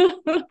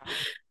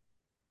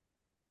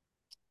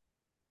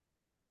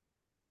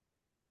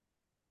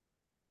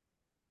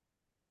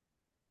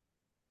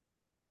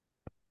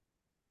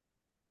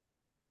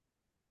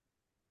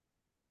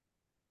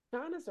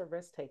 John is a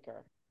risk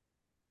taker,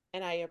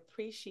 and I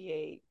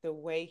appreciate the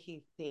way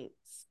he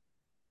thinks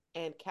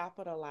and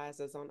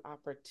capitalizes on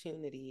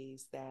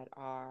opportunities that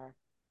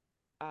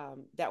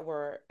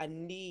were a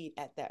need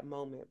at that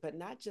moment. But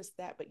not just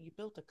that, but you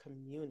built a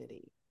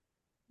community.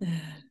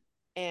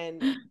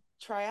 And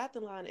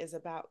triathlon is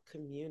about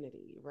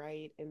community,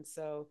 right? And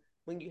so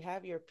when you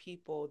have your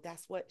people,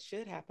 that's what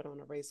should happen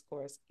on a race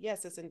course.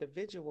 Yes, it's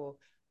individual,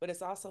 but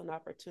it's also an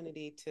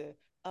opportunity to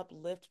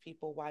uplift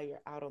people while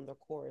you're out on the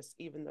course,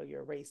 even though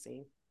you're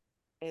racing.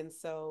 And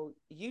so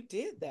you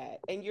did that,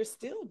 and you're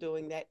still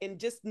doing that in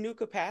just new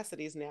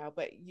capacities now,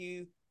 but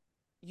you're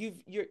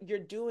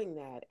doing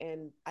that.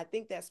 And I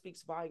think that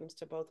speaks volumes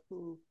to both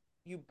who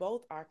you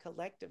both are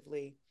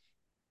collectively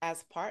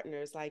as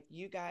partners. Like,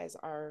 you guys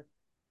are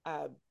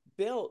uh,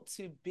 built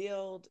to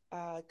build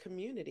a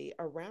community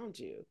around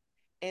you,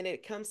 and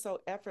it comes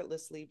so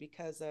effortlessly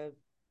because of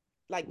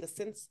like the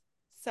sense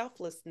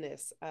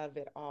selflessness of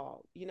it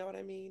all. You know what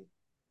I mean?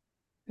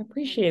 I I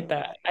appreciate know.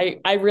 that.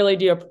 I really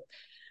do.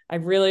 I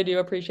really do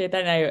appreciate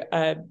that. And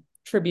I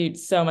attribute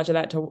so much of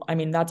that to, I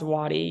mean, that's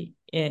Wadi.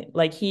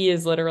 Like he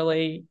is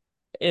literally,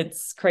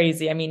 it's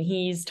crazy. I mean,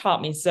 he's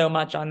taught me so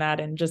much on that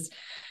and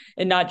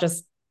not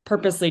just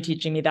purposely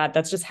teaching me that.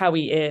 That's just how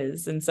he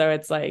is. And so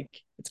it's like,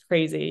 it's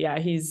crazy. Yeah.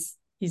 He's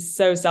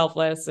so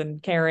selfless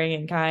and caring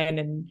and kind.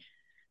 And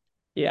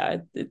yeah,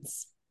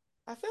 it's,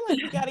 I feel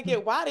like we got to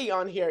get Wadi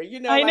on here.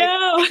 I Like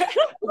know.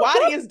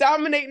 Wadi is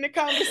dominating the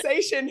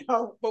conversation.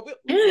 No, but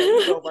we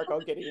will work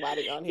on getting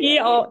Wadi on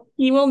here.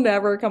 He will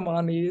never come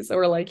on these,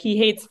 or like he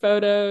hates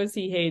photos.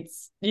 He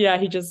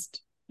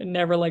just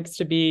never likes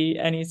to be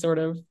any sort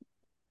of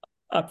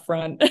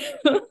upfront.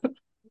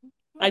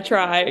 I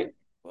try.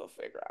 We'll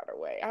figure out a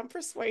way. I'm Yeah.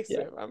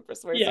 persuasive. I'm Yeah.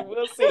 persuasive.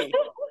 We'll see.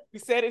 We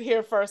said it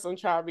here first on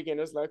Trial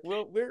Beginners. Like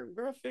we'll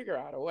figure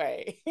out a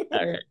way.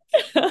 All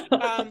right.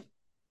 um,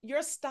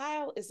 your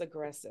style is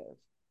aggressive,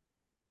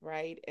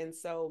 right? And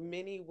so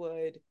many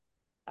would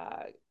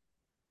uh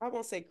I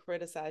won't say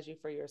criticize you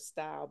for your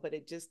style, but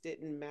it just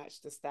didn't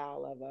match the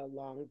style of a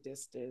long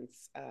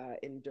distance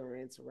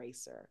endurance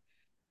racer.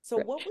 So,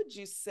 what would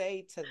you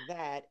say to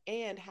that?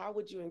 And how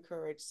would you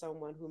encourage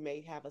someone who may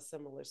have a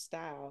similar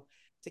style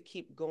to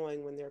keep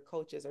going when their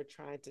coaches are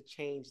trying to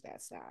change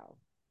that style?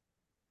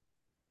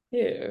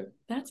 Ew,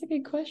 that's a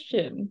good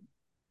question.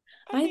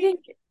 I I mean,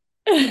 think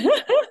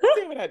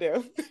see what I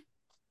do.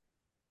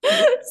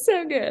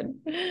 so good.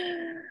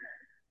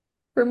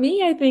 For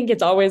me, I think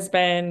it's always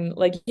been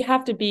like you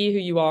have to be who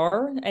you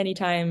are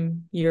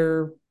anytime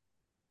you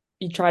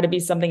try to be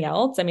something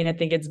else. I mean, I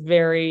think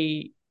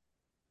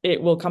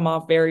it will come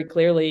off very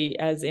clearly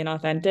as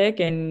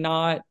inauthentic and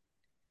not,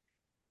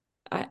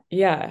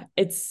 yeah,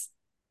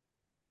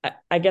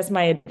 I guess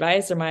my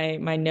advice or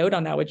my note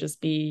on that would just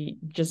be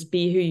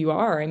who you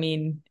are. I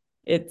mean,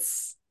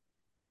 it's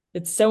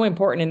so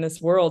important in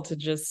this world to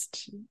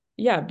just,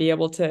 yeah, be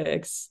able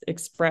to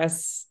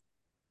express.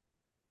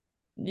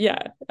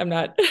 Yeah, I'm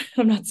not,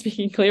 I'm not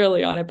speaking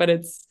clearly on it, but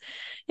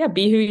yeah,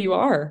 be who you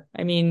are.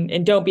 I mean,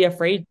 and don't be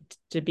afraid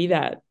to be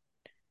that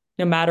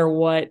no matter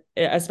what,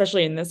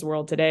 especially in this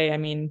world today. I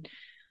mean,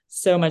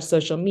 so much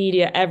social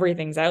media,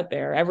 everything's out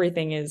there.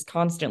 Everything is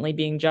constantly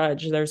being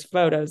judged. There's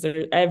photos.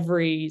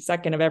 Every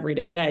second of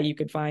every day you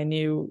could find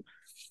new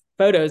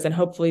photos, and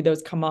hopefully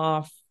those come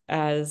off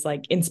as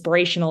like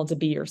inspirational to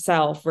be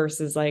yourself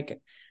versus like,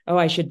 oh,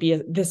 I should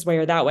be this way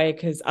or that way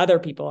because other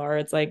people are.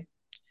 It's like,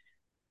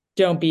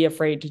 don't be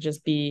afraid to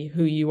just be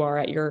who you are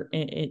at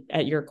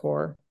your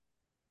core.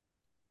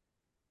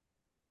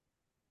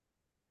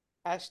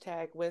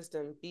 Hashtag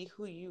wisdom, be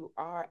who you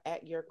are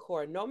at your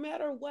core, no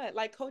matter what.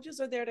 Like, coaches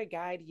are there to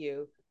guide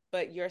you,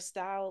 but your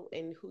style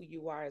and who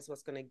you are is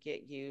what's going to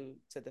get you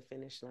to the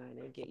finish line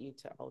and get you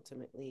to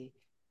ultimately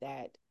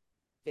that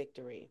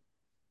victory.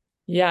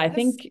 Yeah, I Yes.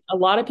 think a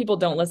lot of people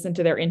don't listen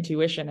to their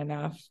intuition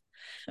enough.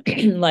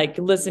 Like,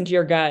 listen to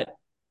your gut.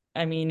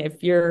 I mean,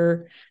 if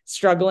you're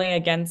struggling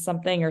against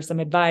something or some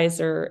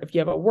advice, or if you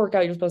have a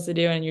workout you're supposed to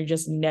do and you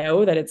just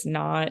know that it's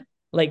not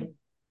like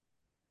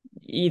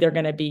either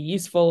going to be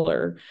useful,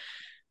 or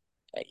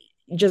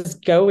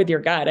just go with your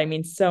gut. I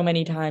mean, so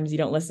many times you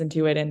don't listen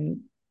to it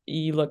and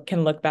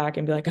can look back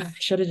and be like, oh, I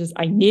should have just,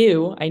 I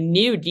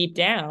knew deep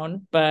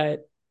down,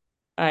 but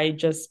I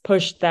just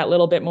pushed that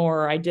little bit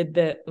more. I did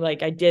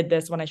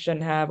this when I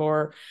shouldn't have,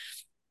 or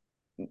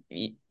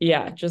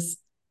yeah, just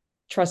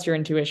trust your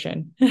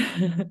intuition.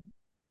 Bam.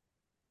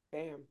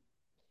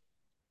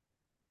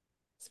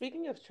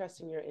 Speaking of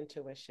trusting your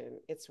intuition,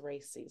 it's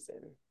race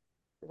season.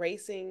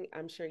 Racing,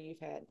 I'm sure you've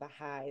had the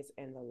highs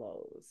and the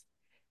lows.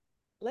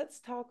 Let's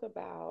talk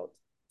about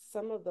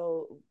some of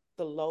the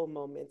low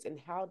moments and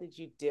how did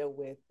you deal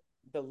with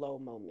the low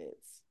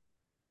moments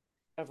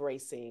of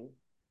racing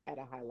at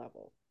a high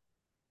level?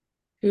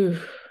 Ooh,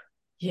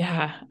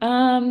 yeah.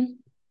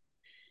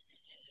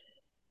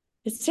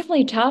 It's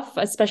definitely tough,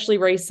 especially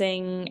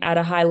racing at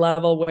a high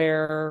level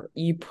where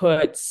you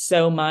put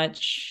so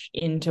much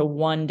into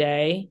one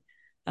day,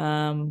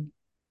 um,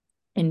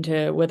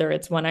 into whether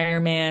it's one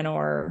Ironman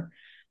or,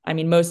 I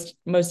mean,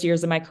 most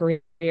years of my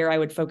career, I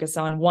would focus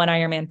on one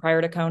Ironman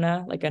prior to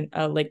Kona, like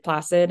a Lake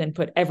Placid, and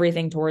put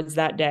everything towards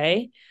that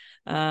day,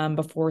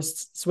 before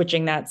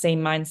switching that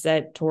same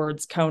mindset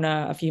towards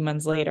Kona a few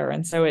months later.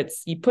 And so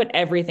it's, you put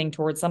everything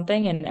towards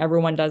something, and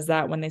everyone does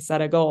that when they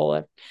set a goal.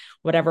 If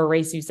whatever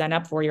race you sign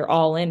up for, you're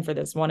all in for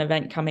this one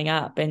event coming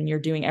up, and you're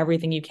doing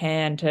everything you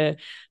can to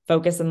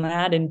focus on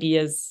that and be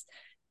as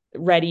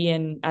ready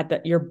and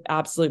at your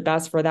absolute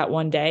best for that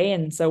one day.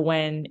 And so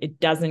when it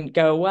doesn't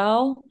go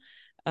well,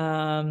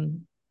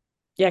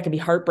 yeah, it can be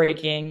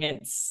heartbreaking.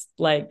 It's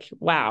like,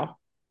 wow,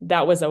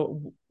 that was a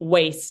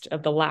waste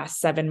of the last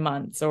 7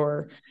 months,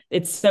 or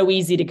it's so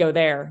easy to go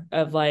there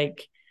of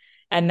like,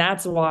 and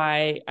that's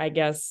why I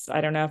guess,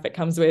 I don't know if it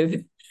comes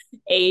with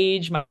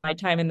age, my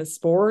time in the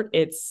sport,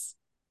 it's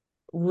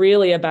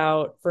really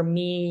about, for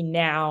me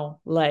now,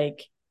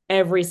 like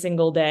every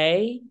single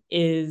day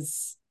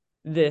is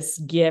this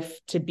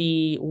gift to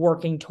be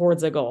working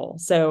towards a goal.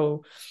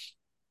 So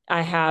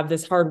I have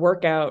this hard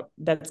workout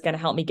that's going to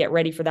help me get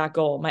ready for that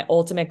goal. My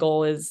ultimate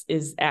goal is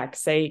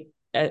X, say,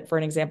 for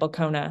an example,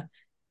 Kona.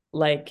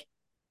 Like,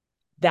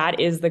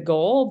 that is the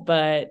goal,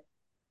 but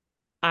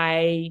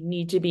I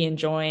need to be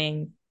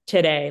enjoying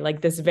today, like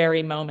this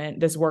very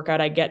moment, this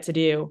workout I get to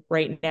do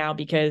right now,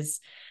 because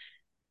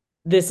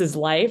this is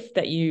life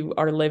that you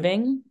are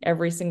living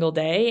every single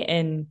day.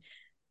 And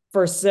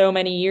for so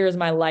many years,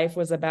 my life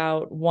was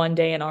about one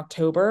day in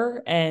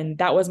October, and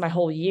that was my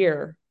whole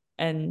year.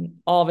 And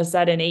all of a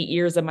sudden, 8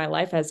 years of my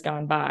life has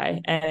gone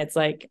by. And it's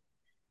like,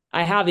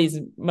 I have these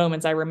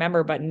moments I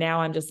remember, but now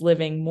I'm just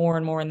living more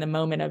and more in the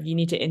moment of, you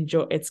need to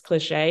enjoy, it's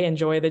cliche,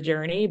 enjoy the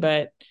journey,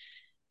 but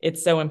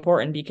it's so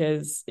important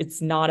because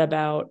it's not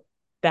about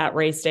that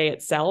race day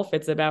itself.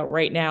 It's about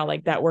right now,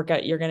 like that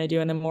workout you're going to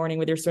do in the morning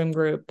with your swim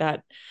group,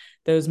 that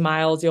those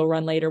miles you'll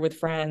run later with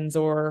friends,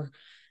 or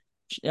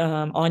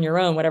on your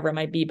own, whatever it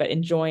might be, but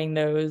enjoying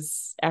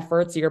those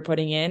efforts you're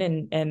putting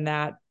in, and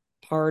that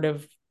part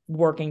of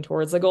working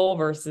towards a goal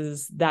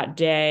versus that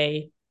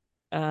day,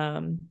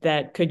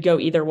 that could go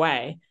either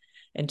way.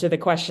 And to the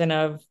question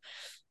of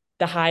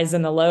the highs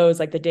and the lows,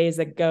 like the days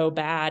that go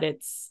bad,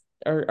 it's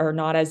or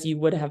not as you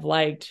would have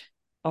liked,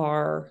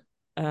 are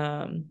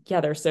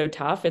yeah, they're so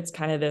tough. It's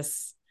kind of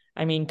this,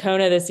 I mean,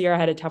 Kona this year, I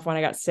had a tough one.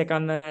 I got sick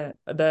on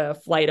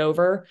the flight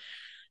over.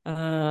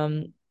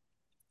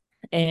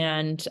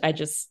 And I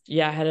just,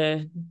 yeah,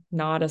 had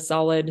not a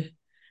solid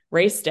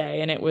race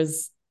day, and it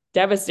was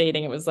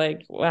devastating. It was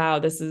like, wow,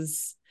 this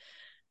is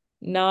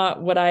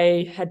not what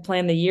I had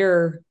planned the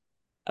year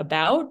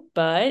about.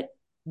 But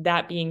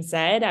that being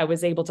said, I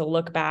was able to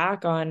look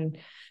back on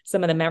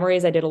some of the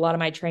memories. I did a lot of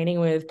my training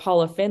with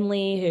Paula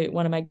Finley,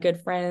 one of my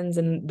good friends,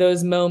 and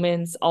those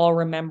moments, I'll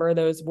remember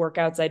those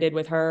workouts I did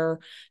with her,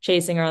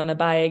 chasing her on the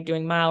bike,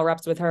 doing mile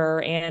reps with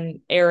her, and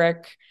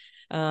Eric,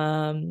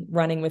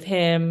 running with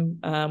him.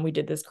 We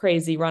did this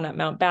crazy run up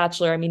Mount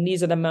Bachelor. I mean,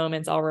 these are the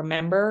moments I'll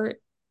remember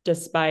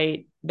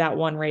despite that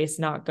one race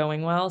not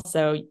going well.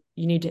 So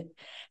you need to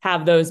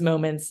have those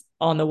moments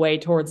on the way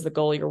towards the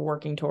goal you're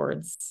working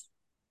towards.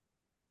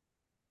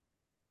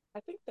 I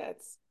think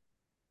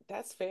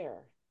that's fair.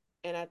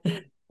 And I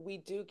think we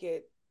do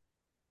get,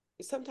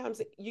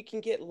 sometimes you can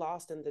get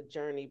lost in the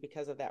journey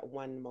because of that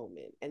one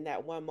moment. And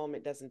that one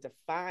moment doesn't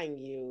define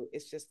you.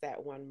 It's just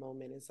that one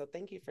moment. And so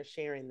thank you for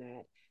sharing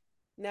that.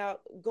 Now,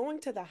 going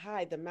to the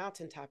high, the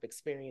mountaintop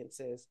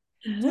experiences,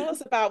 tell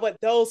us about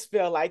what those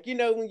feel like. You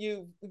know, when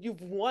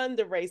you've won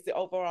the race, the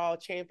overall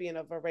champion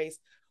of a race,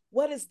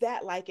 what is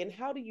that like, and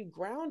how do you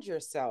ground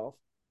yourself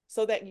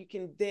so that you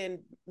can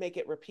then make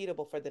it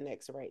repeatable for the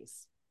next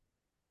race?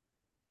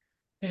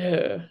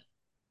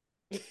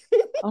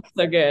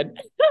 Also good.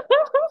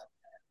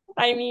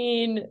 I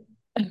mean,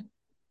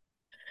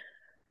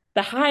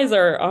 the highs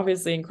are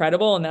obviously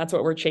incredible, and that's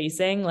what we're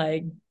chasing.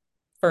 Like,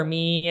 for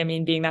me, I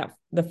mean, being that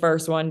the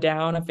first one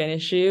down a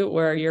finish chute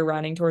where you're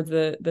running towards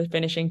the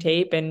finishing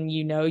tape, and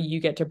you know you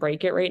get to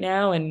break it right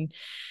now. And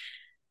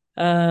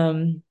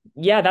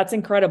yeah, that's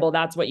incredible.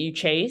 That's what you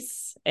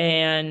chase.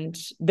 And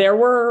there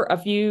were a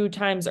few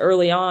times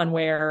early on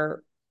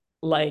where,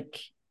 like,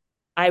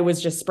 I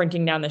was just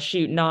sprinting down the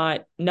chute,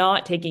 not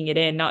taking it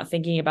in, not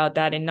thinking about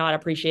that, and not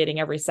appreciating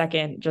every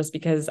second, just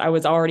because I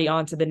was already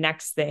on to the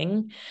next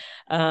thing.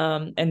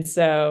 And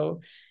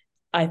so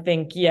I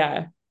think,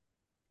 yeah,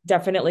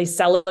 definitely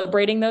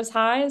celebrating those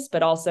highs,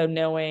 but also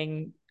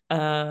knowing,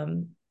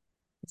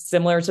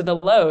 similar to the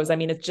lows. I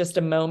mean, it's just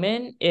a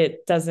moment.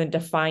 It doesn't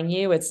define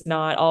you. It's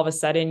not all of a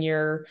sudden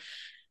you're,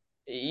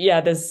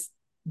 yeah, this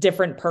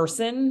different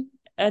person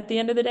at the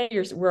end of the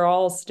day. We're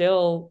all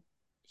still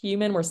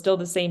human. We're still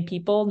the same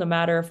people, no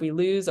matter if we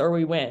lose or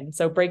we win.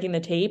 So breaking the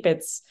tape,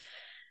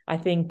 I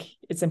think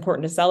it's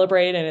important to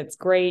celebrate, and it's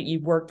great. You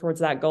worked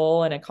towards that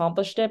goal and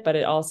accomplished it, but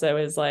it also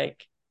is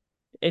like,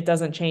 it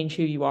doesn't change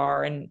who you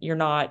are, and you're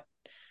not,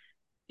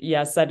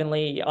 yeah,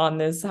 suddenly on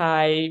this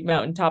high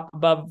mountaintop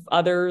above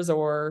others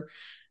or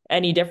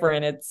any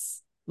different.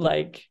 It's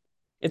like,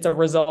 it's a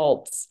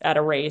result at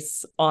a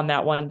race on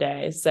that one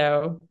day.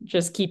 So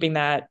just keeping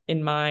that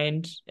in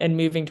mind and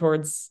moving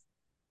towards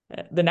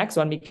the next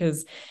one,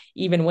 because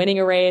even winning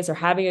a race or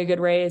having a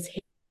good race,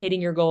 hitting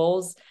your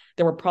goals,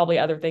 there were probably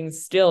other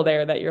things still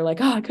there that you're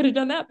like, oh, I could have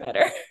done that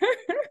better.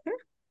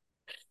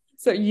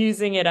 So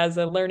using it as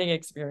a learning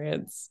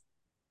experience.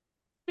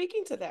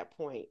 Speaking to that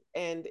point,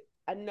 and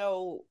I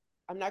know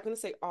I'm not going to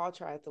say all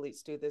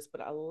triathletes do this,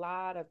 but a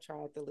lot of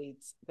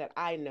triathletes that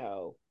I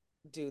know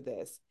do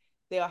this.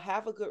 They'll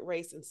have a good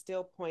race and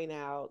still point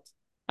out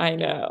I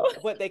know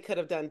what they could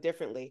have done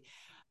differently.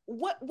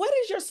 What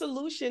is your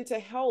solution to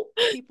help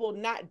people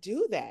not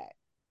do that?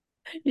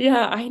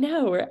 Yeah, I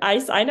know.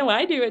 I know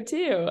I do it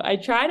too.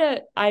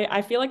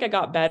 I feel like I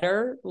got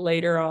better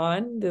later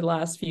on the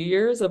last few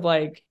years of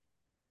like,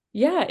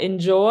 yeah,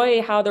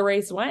 enjoy how the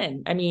race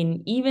went. I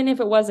mean, even if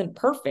it wasn't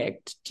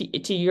perfect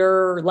to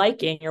your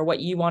liking or what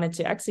you wanted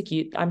to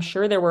execute, I'm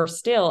sure there were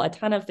still a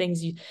ton of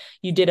things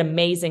you did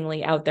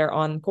amazingly out there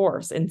on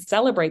course, and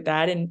celebrate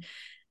that, and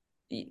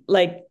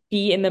like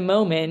be in the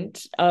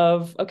moment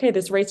of, okay,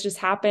 this race just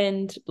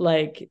happened.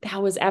 Like,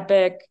 that was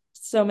epic.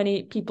 So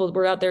many people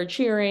were out there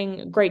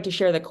cheering. Great to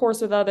share the course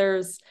with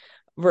others.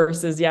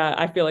 Versus, yeah,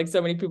 I feel like so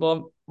many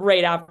people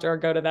right after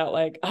go to that,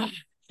 like, oh,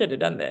 should have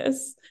done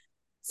this.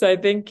 So I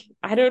think,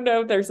 I don't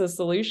know if there's a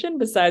solution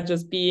besides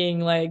just being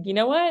like, you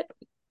know what?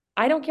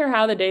 I don't care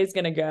how the day's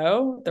going to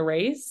go, the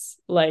race.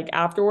 Like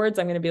afterwards,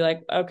 I'm going to be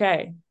like,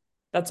 okay,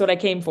 that's what I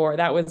came for.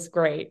 That was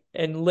great.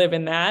 And live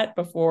in that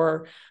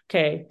before,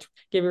 okay,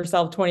 give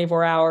yourself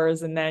 24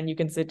 hours, and then you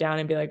can sit down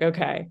and be like,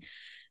 okay,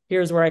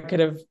 here's where I could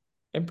have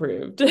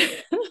improved.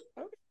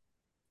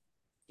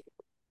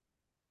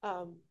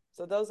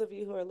 So those of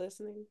you who are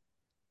listening,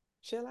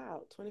 chill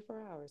out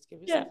 24 hours, give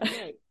Yeah. yourself a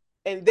break,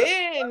 and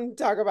then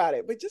talk about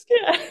it. But just give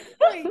Yeah. yourself a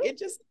break and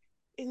just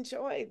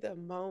enjoy the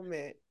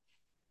moment.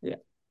 Yeah.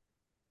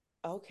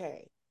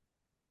 Okay.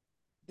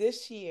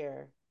 This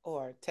year,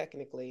 or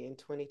technically in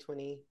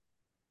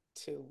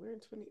 2022, we're in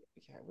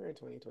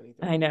 2023.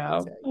 I Let me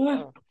know. tell you.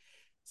 Oh,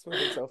 it's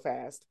moving so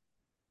fast.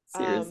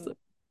 Seriously.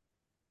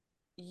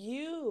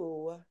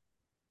 You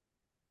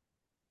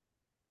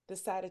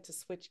decided to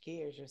switch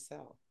gears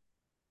yourself.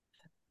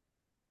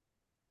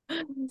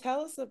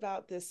 Tell us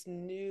about this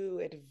new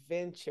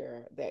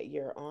adventure that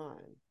you're on.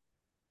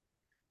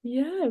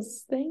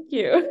 Yes, thank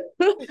you.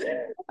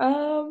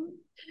 um,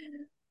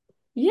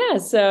 yeah,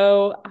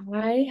 so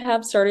I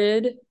have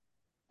started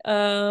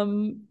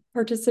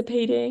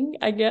participating,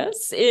 I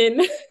guess,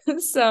 in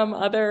some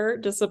other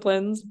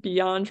disciplines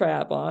beyond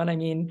triathlon. I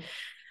mean,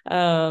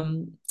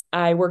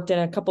 I worked in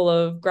a couple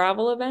of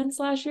gravel events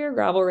last year,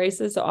 gravel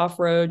races, so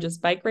off-road,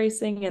 just bike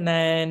racing, and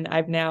then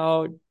I've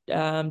now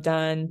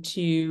done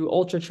 2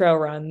 ultra trail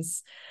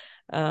runs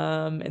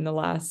in the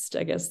last,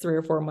 I guess, 3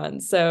 or 4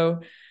 months. So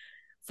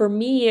for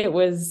me, it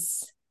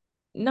was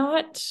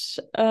not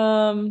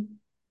not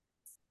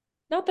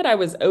that I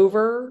was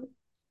over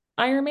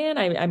Ironman.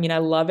 I mean, I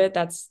love it.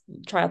 That's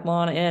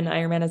triathlon, and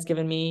Ironman has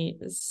given me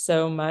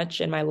so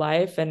much in my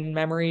life, and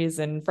memories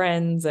and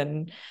friends,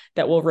 and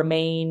that will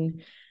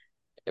remain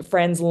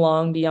friends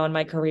long beyond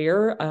my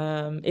career.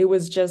 It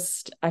was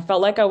just, I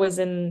felt like I was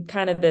in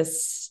kind of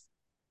this,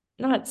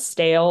 not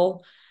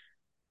stale,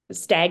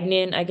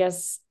 stagnant, I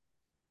guess,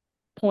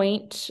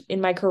 point in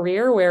my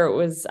career where it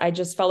was, I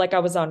just felt like I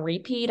was on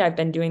repeat. I've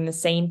been doing the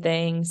same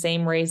thing,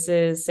 same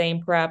races,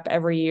 same prep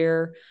every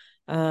year.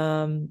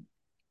 Um,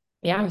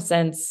 yeah,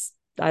 since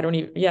I don't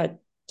even, yeah,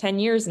 10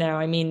 years now.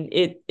 I mean,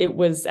 it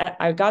was,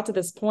 I got to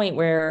this point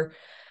where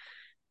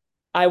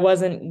I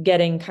wasn't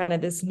getting kind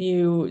of this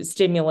new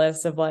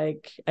stimulus of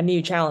like a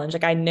new challenge.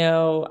 Like, I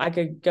know I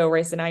could go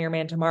race an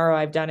Ironman tomorrow.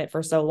 I've done it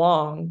for so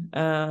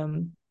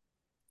long.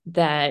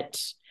 That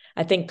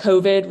I think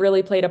COVID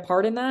really played a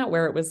part in that,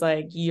 where it was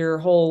like your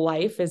whole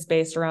life is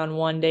based around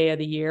one day of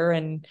the year.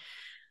 And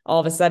all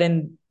of a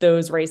sudden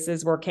those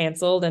races were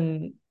canceled,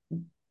 and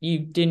we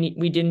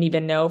didn't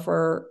even know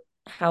for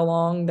how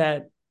long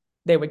that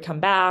they would come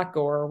back,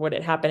 or would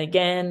it happen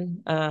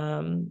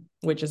again?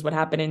 Which is what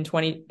happened in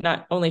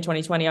not only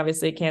 2020,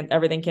 obviously can't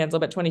everything canceled,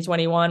 but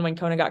 2021 when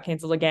Kona got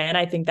canceled again.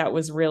 I think that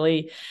was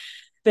really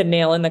the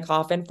nail in the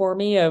coffin for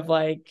me of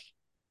like,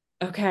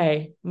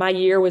 okay, my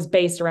year was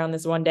based around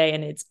this one day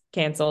and it's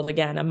canceled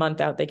again. A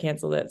month out, they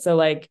canceled it. So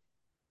like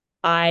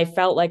I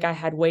felt like I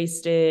had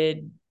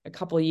wasted a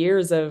couple of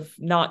years of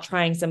not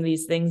trying some of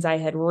these things I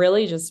had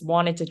really just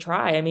wanted to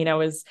try. I mean, I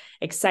was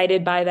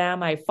excited by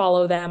them. I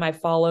follow them. I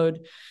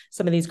followed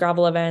some of these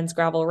gravel events,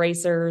 gravel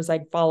racers.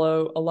 I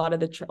follow a lot of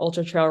the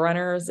ultra trail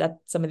runners at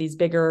some of these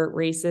bigger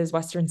races,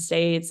 Western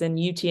States and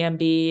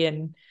UTMB.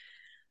 And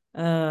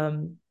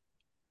um,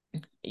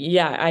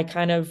 yeah, I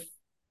kind of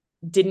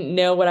didn't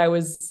know what I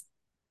was.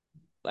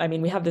 I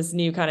mean, we have this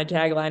new kind of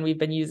tagline we've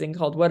been using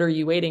called "What are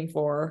you waiting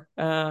for?"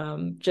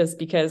 Just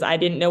because I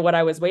didn't know what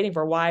I was waiting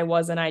for. Why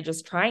wasn't I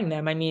just trying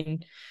them? I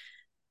mean,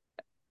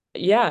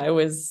 yeah, it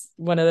was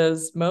one of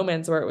those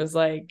moments where it was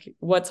like,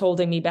 what's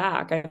holding me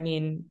back? I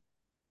mean,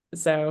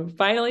 so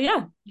finally,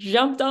 yeah,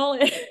 jumped all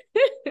in.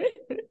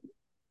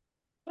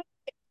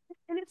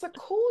 And it's a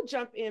cool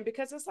jump in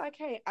because it's like,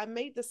 hey, I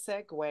made the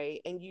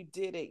segue and you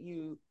did it.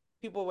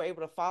 People were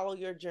able to follow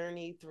your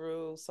journey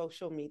through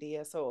social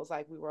media. So it was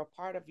like we were a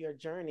part of your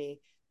journey,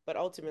 but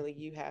ultimately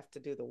you have to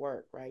do the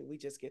work, right? We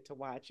just get to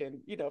watch and,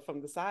 from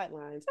the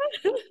sidelines. I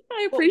But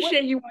what,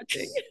 appreciate you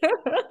watching.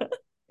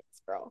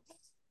 girl?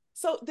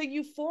 So the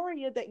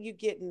euphoria that you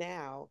get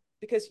now,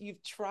 because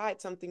you've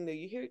tried something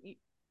new,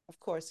 of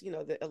course,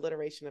 the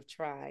alliteration of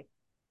try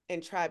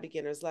and try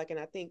beginner's luck. And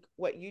I think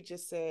what you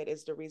just said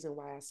is the reason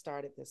why I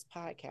started this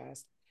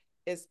podcast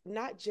is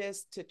not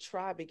just to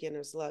try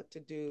beginner's luck to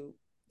do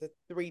the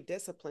three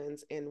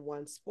disciplines in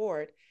one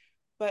sport,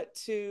 but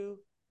to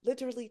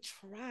literally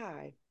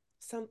try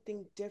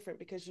something different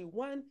because you,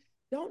 one,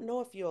 don't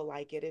know if you'll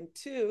like it. And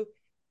two,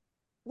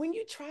 when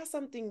you try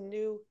something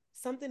new,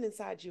 something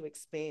inside you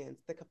expands.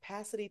 The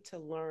capacity to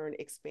learn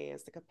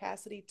expands. The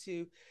capacity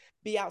to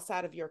be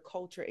outside of your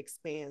culture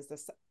expands.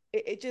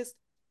 It just,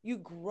 you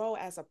grow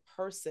as a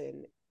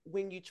person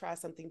when you try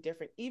something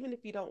different, even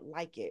if you don't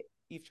like it,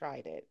 you've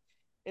tried it.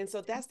 And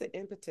so that's the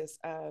impetus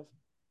of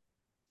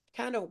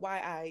kind of why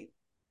I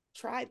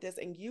tried this.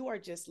 And you are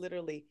just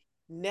literally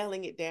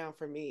nailing it down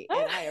for me.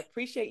 And I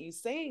appreciate you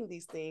saying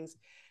these things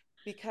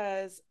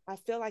because I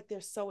feel like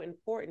they're so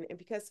important. And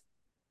because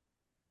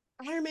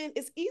Ironman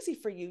is easy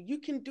for you. You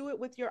can do it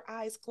with your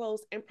eyes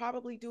closed and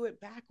probably do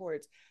it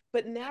backwards.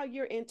 But now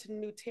you're into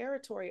new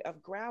territory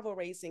of gravel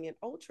racing and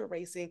ultra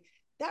racing.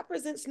 That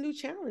presents new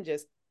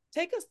challenges.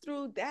 Take us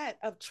through that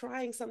of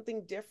trying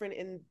something different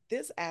in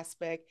this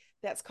aspect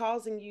that's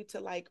causing you to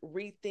like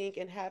rethink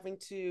and having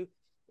to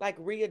like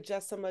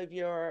readjust some of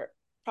your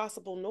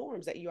possible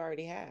norms that you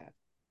already have.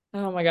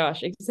 Oh my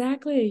gosh,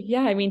 exactly.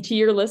 Yeah. I mean, to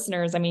your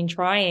listeners, I mean,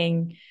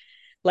 trying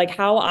like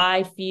how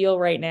I feel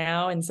right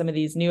now in some of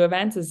these new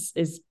events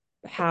is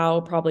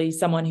how probably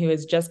someone who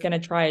is just going to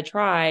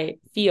try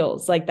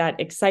feels, like that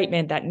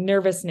excitement, that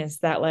nervousness,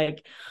 that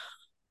like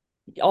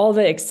all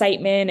the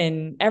excitement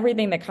and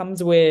everything that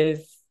comes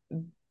with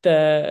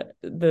the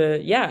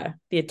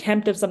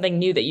attempt of something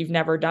new that you've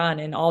never done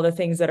and all the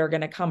things that are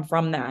going to come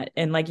from that.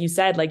 And like you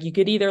said, like you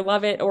could either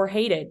love it or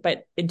hate it,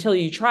 but until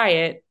you try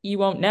it, you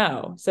won't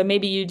know. So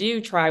maybe you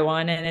do try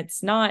one and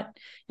it's not,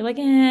 you're like,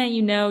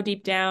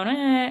 deep down,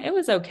 it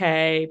was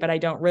okay, but I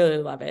don't really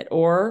love it.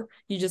 Or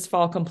you just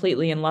fall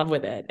completely in love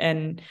with it.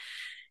 And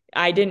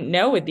I didn't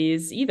know with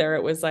these either.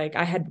 It was like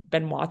I had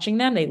been watching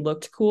them, they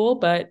looked cool,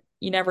 but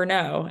you never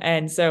know.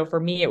 And so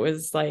for me, it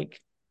was like,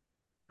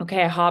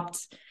 okay, I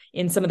hopped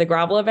in some of the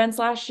gravel events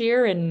last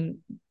year and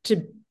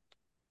to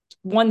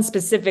one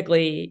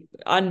specifically,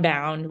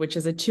 Unbound, which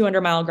is a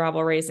 200-mile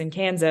gravel race in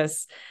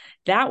Kansas.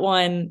 That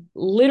one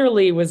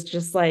literally was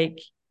just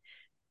like,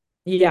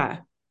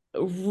 yeah,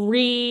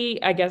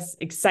 I guess,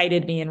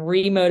 excited me and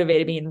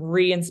re-motivated me and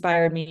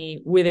re-inspired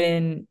me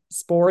within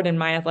sport and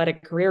my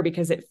athletic career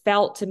because it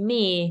felt to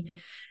me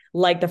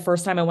like the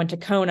first time I went to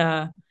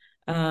Kona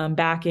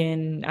back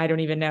in, I don't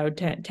even know,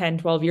 10,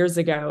 12 years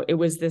ago. It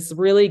was this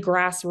really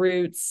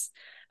grassroots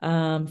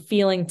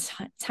feeling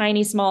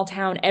tiny, small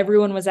town.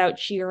 Everyone was out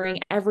cheering.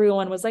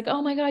 Everyone was like,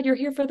 oh my God, you're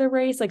here for the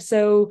race. Like,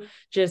 so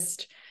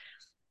just,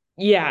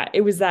 yeah,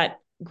 it was that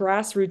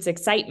grassroots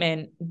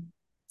excitement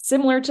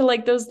similar to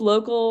like those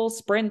local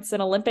sprints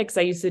and Olympics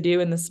I used to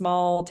do in the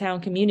small town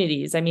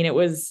communities. I mean, it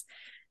was,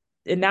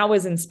 and that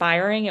was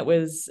inspiring. It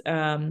was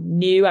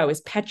new. I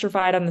was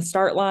petrified on the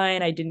start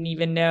line. I didn't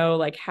even know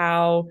like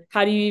how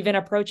do you even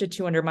approach a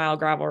 200-mile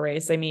gravel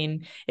race? I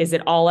mean, is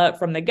it all out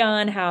from the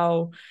gun?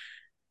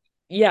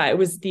 Yeah, it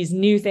was these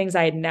new things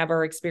I had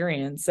never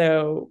experienced.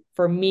 So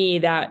for me,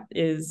 that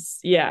is,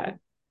 yeah,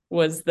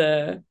 was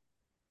the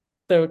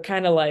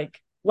kind of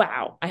like,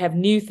 wow, I have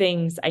new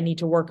things I need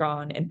to work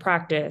on and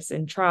practice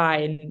and try.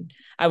 And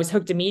I was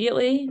hooked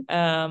immediately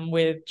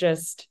with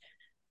just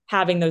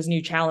having those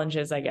new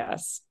challenges, I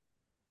guess.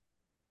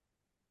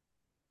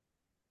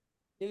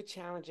 New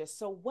challenges.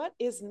 So what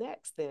is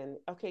next then?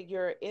 Okay,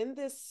 you're in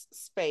this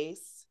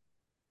space.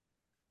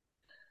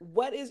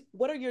 What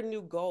are your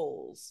new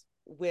goals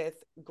with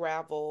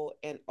gravel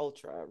and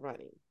ultra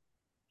running?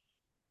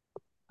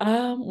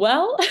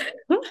 Well,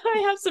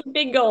 I have some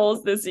big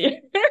goals this year,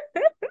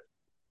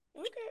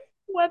 Okay.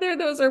 whether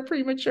those are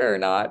premature or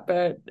not,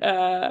 but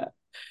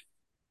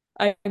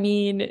I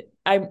mean,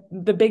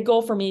 the big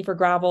goal for me for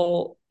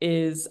gravel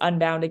is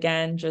Unbound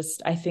again.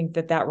 Just I think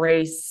that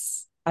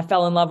race, I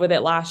fell in love with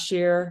it last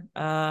year.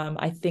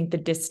 I think the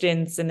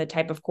distance and the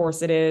type of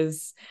course it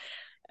is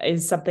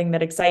something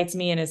that excites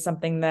me and is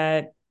something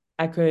that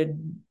I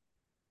could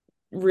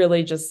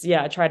really just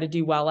try to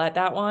do well at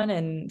that one.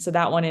 And so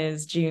that one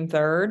is June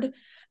 3rd.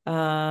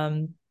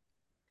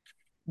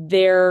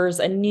 There's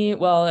a new,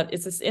 well,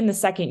 it's in the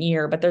second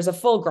year, but there's a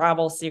full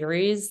gravel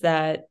series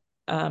that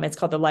it's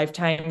called the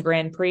Lifetime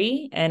Grand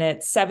Prix, and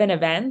it's 7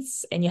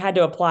 events, and you had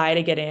to apply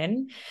to get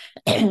in.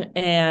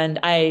 And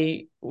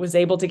I was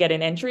able to get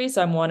an entry,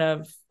 so I'm one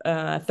of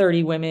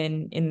 30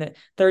 women and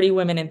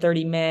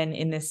 30 men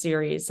in this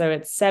series. So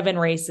it's 7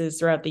 races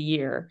throughout the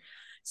year.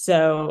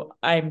 So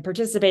I'm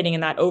participating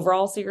in that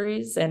overall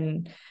series,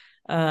 and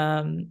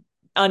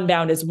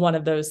Unbound is one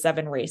of those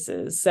 7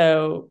 races.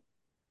 So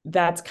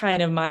that's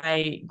kind of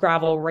my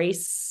gravel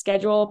race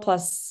schedule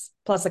plus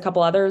a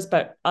couple others,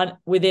 but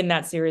within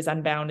that series,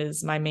 Unbound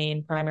is my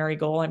main primary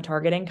goal I'm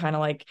targeting, kind of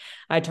like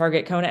I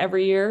target Kona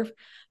every year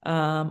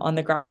on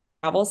the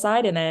gravel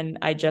side. And then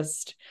I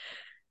just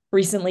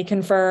recently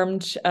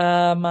confirmed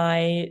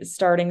my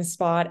starting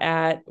spot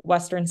at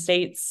Western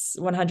States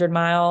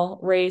 100-mile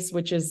race,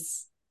 which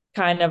is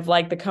kind of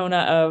like the Kona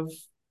of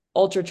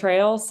ultra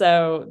trail.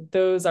 So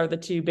those are the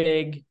 2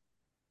 big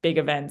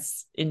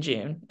events in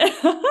June.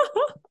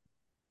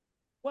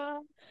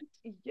 Well,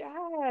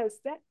 yes,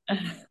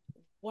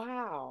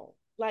 wow.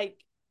 Like,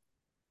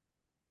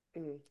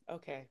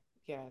 okay,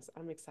 yes,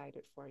 I'm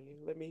excited for you.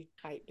 Let me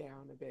pipe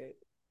down a bit.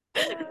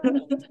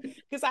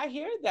 Because I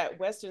hear that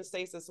Western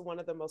States is one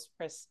of the most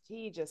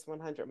prestigious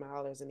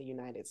 100-milers in the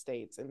United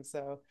States. And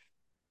so,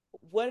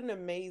 what an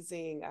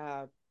amazing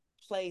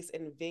place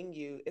and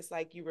venue. It's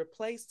like you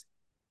replaced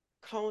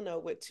Kona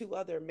with 2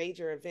 other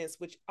major events,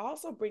 which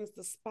also brings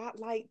the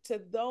spotlight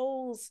to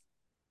those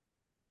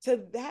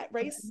to that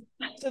race,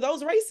 to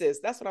those races.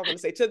 That's what I want to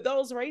say, to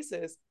those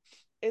races.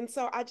 And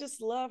so I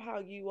just love how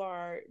you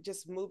are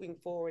just moving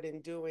forward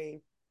and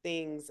doing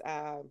things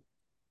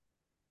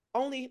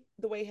only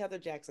the way Heather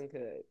Jackson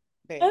could.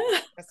 Bam.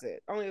 That's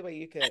it. Only the way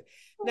you could.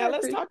 Now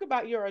let's talk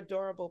about your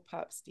adorable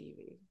pup,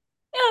 Stevie.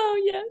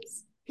 Oh,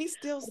 yes. He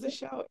steals the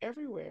show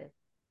everywhere.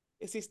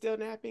 Is he still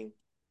napping?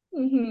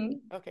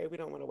 Mm-hmm. Okay, we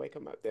don't want to wake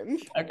him up then.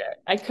 Okay.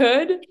 I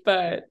could,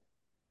 but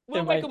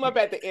we'll wake him up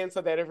at the end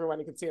so that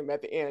everyone can see him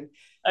at the end.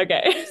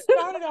 Okay. You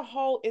started a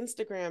whole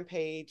Instagram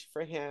page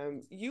for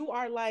him. You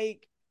are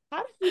like,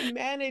 how do you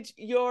manage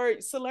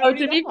your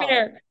celebrity?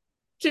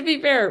 To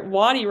be fair,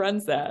 Waddy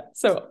runs that.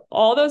 So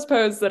all those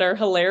posts that are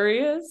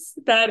hilarious,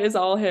 that is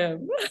all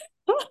him.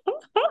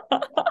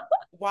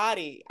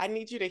 Waddy, I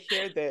need you to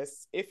hear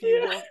this. If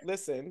you will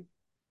listen,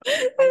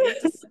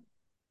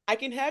 I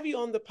can have you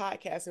on the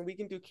podcast and we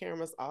can do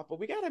cameras off, but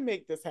we got to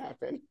make this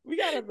happen. We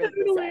got to make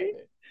this happen.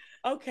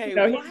 Okay.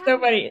 No, he's so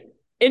funny.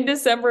 In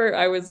December,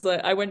 I went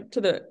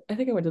to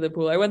the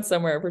pool. I went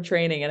somewhere for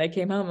training and I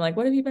came home. I'm like,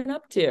 what have you been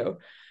up to?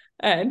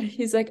 And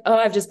he's like, oh,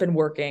 I've just been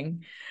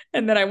working.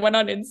 And then I went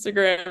on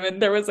Instagram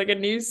and there was like a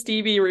new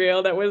Stevie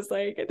reel that was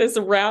like this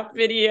rap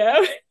video.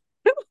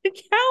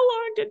 Like, how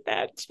long did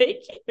that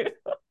take you?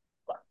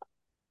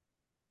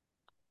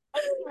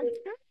 Oh my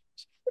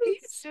gosh.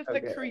 He's just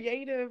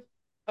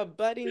a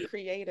budding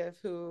creative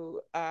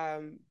who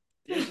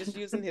is just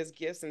using his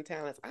gifts and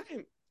talents.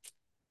 I'm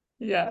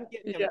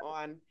getting him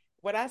on.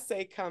 What I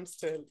say comes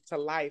to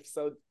life.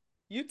 So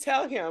you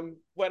tell him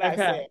what I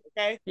say,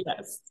 okay?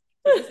 Yes.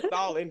 This is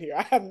all in here.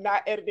 I am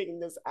not editing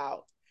this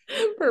out.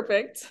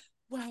 Perfect.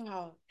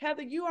 Wow.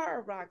 Heather, you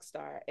are a rock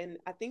star. And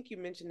I think you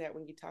mentioned that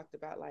when you talked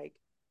about like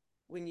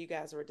when you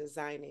guys were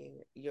designing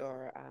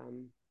your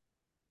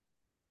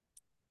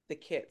the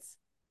kits.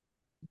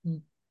 Mm-hmm.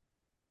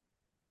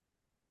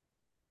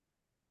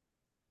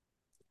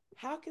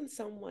 How can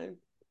someone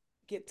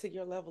get to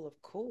your level of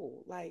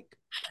cool? Like,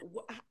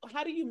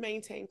 how do you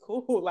maintain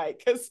cool?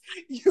 Like, because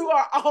you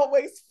are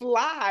always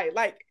fly.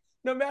 Like,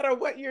 no matter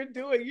what you're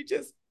doing,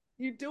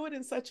 you do it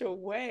in such a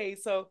way.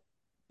 So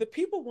the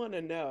people want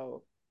to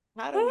know,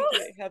 how do we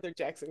get Heather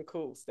Jackson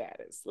cool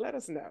status? Let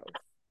us know.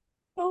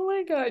 Oh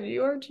my God,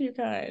 you are too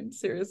kind.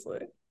 Seriously.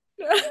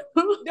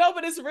 No,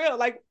 but it's real.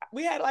 Like,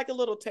 we had like a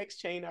little text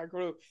chain in our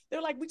group.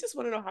 They're like, we just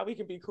want to know how we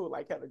can be cool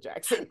like Heather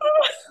Jackson.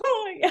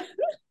 Oh my God.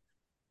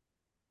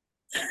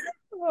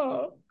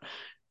 Oh,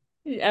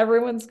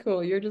 everyone's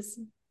cool. You're just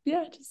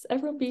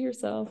everyone be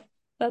yourself.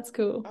 That's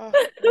cool.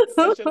 That's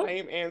such a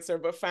lame answer,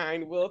 but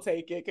fine, we'll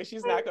take it because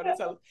she's not going to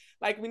tell us.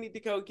 Like, we need to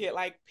go get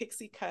like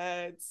pixie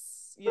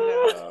cuts,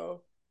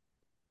 cool,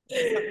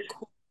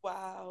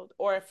 wild.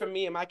 Or for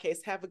me, in my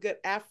case, have a good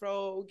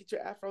afro, get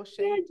your afro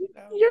shaved.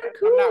 You're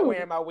cool. I'm not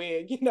wearing my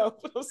wig,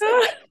 what I'm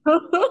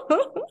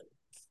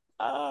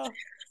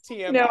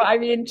saying? No, I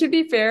mean, to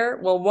be fair,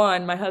 well,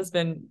 one, my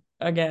husband,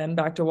 again,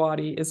 back to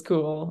Waddy, is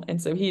cool.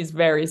 And so he's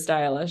very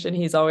stylish and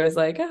he's always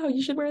like, oh,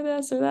 you should wear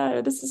this or that,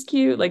 or this is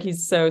cute. Like,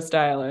 he's so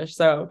stylish.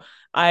 So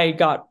I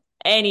got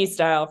any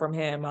style from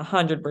him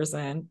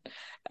 100%.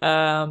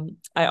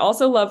 I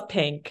also love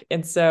pink.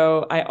 And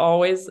so I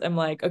always am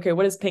like, okay,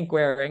 what is Pink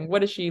wearing?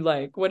 What is she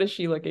like? What is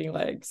she looking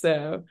like?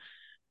 So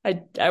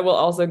I will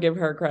also give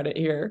her credit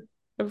here.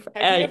 If Have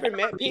you I ever ever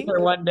met meet her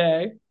Pink? one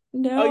day. Oh,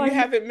 No, you I've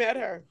haven't met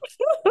her.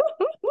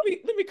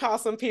 Let me call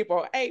some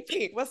people. Hey,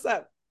 Pink, what's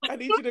up? I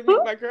need you to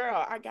meet my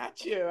girl. I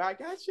got you. I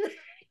got you.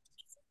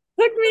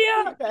 look We're me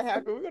gonna make up. that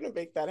happen. We're gonna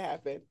make that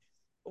happen.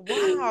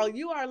 Wow,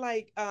 you are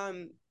like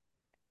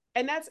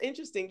and that's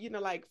interesting,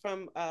 like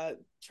from a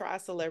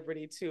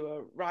tri-celebrity to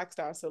a rock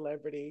star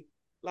celebrity,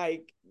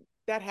 like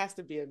that has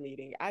to be a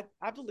meeting. I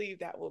believe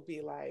that will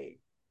be like,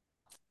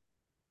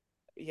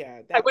 yeah,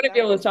 I that wouldn't be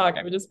that able to will talk.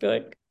 I would just be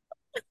like,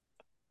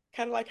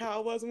 kind of like how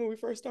I was when we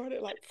first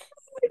started, like,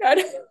 oh my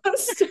God,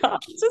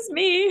 stop. It's just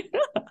me.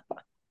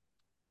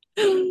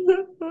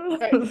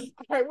 right,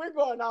 all right, we're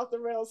going off the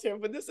rails here,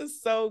 but this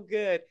is so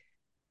good.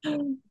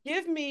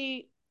 Give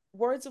me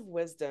words of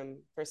wisdom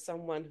for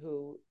someone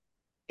who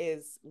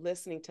is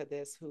listening to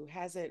this who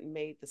hasn't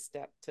made the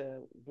step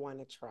to want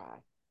to try.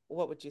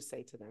 What would you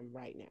say to them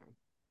right now?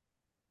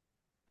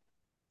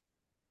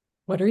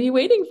 What are you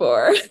waiting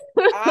for?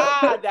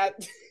 That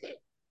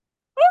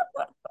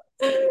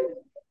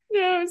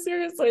No,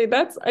 seriously,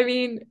 I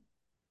mean,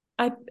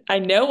 I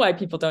know why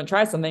people don't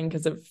try something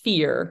because of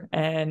fear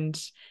and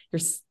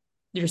you're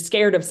you're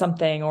scared of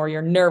something or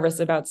you're nervous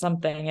about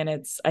something and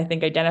it's I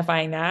think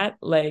identifying that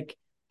like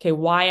okay,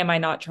 why am I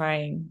not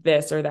trying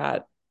this or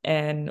that?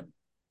 And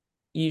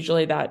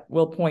usually that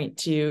will point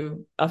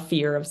to a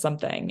fear of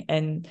something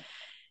and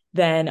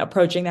then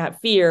approaching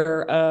that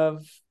fear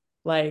of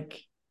like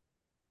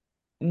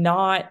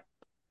not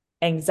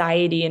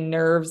anxiety and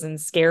nerves and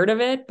scared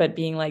of it, but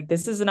being like,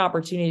 this is an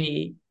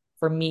opportunity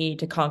for me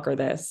to conquer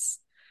this.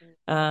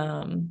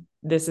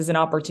 This is an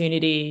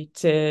opportunity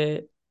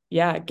to,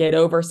 yeah, get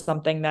over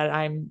something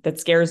that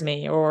scares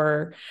me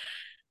or,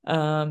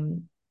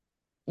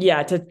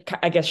 yeah, to,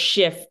 I guess,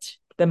 shift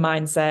the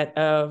mindset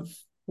of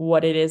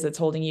what it is that's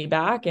holding you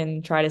back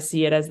and try to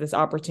see it as this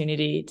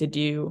opportunity to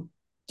do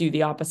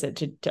the opposite,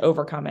 to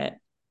overcome it.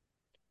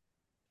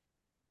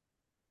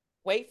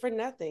 wait for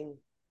nothing.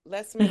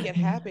 Let's make it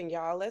happen,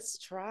 y'all. Let's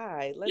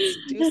try. Let's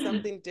do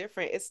something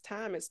different. It's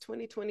time. It's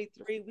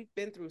 2023. We've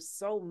been through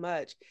so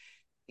much,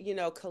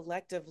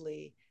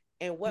 collectively.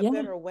 And what Yeah.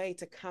 better way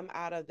to come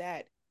out of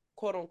that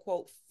quote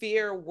unquote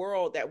fear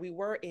world that we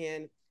were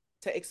in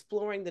to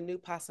exploring the new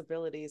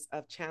possibilities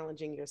of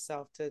challenging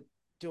yourself to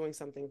doing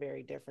something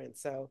very different.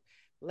 So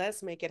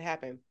let's make it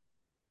happen.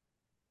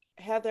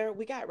 Heather,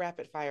 we got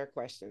rapid fire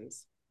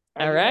questions.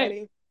 Are All you right.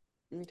 ready?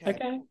 Okay.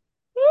 Okay.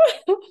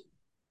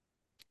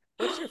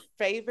 What's your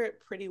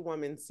favorite Pretty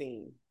Woman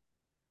scene?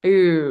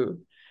 Ooh,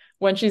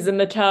 when she's in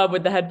the tub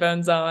with the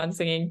headphones on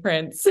singing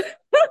Prince.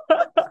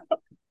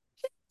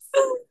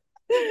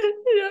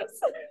 Yes.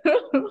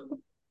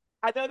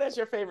 I know that's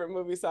your favorite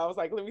movie, so I was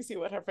like, let me see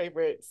what her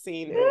favorite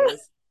scene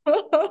is.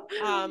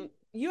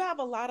 You have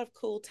a lot of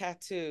cool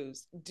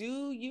tattoos.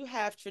 Do you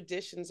have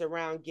traditions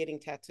around getting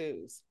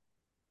tattoos?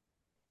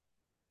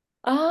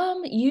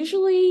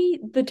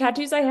 Usually the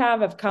tattoos I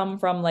have come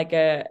from like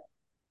an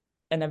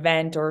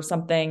event or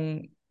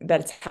something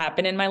that's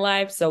happened in my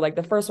life. So like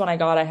the first one I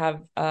got, I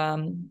have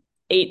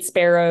 8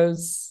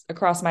 sparrows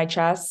across my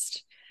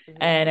chest.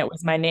 Mm-hmm. And it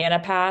was my Nana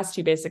passed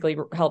who basically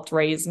helped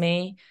raise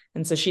me.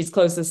 And so she's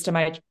closest to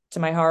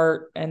my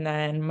heart. And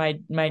then my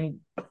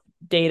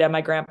Data, my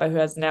grandpa, who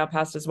has now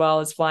passed as well,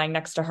 is flying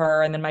next to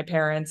her. And then my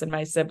parents and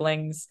my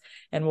siblings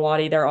and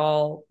Waddy, they're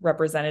all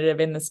representative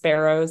in the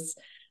sparrows.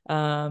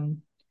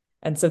 Um,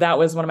 and so that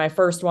was one of my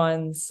first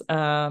ones.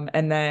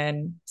 And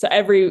then, so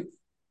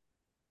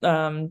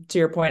to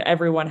your point,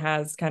 everyone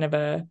has kind of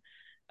a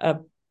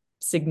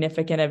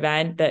significant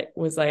event that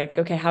was like,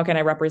 okay, how can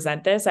I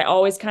represent this? I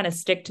always kind of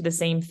stick to the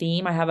same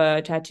theme. I have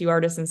a tattoo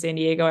artist in San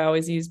Diego. I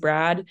always use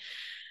Brad.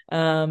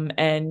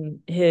 And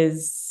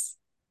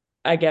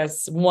I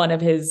guess one of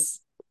his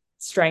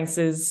strengths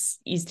is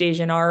East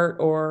Asian art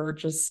or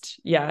just,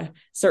 yeah,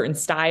 certain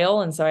style.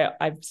 And so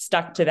I've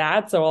stuck to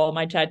that. So all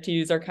my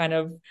tattoos are kind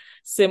of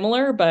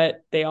similar,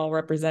 but they all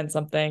represent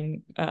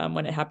something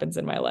when it happens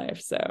in my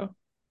life. So,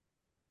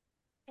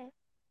 Okay.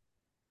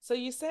 So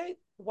you say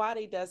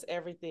Wadi does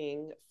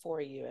everything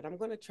for you, and I'm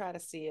going to try to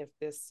see if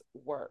this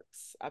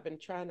works. I've been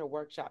trying to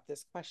workshop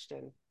this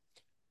question.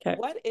 okay.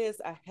 What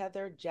is a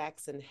Heather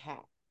Jackson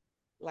hack?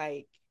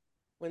 Like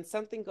when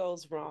something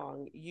goes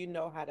wrong, you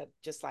know how to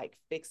just like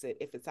fix it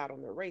if it's out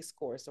on the race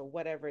course or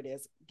whatever it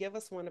is. Give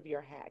us one of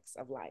your hacks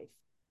of life.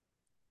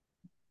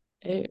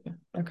 Ew,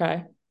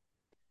 okay.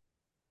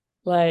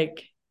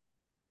 Like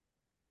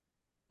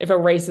if a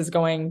race is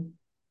going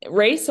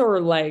race or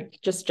like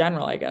just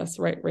general, I guess,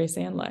 right? Race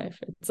and life.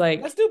 It's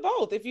Let's like, do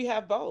both if you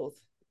have both.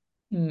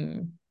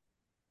 hmm.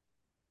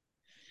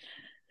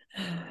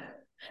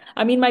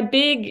 I mean, my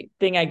big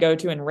thing I go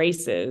to in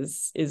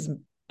races is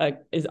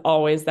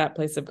always that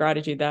place of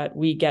gratitude that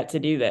we get to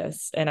do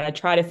this. And I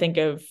try to think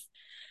of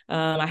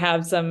I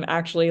have some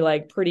actually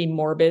like pretty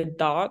morbid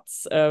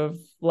thoughts of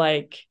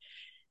like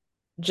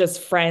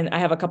just friend. I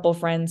have a couple of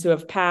friends who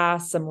have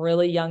passed, some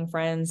really young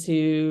friends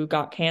who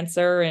got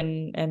cancer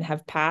and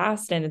have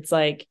passed. And it's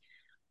like,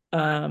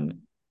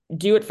 um,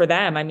 do it for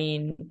them. I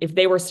mean, if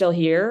they were still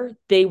here,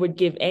 they would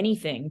give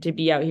anything to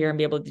be out here and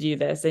be able to do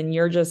this. And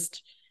you're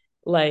just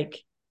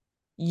like,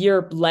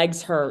 your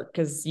legs hurt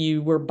because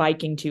you were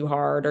biking too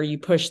hard or you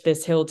pushed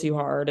this hill too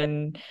hard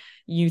and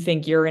you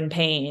think you're in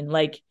pain.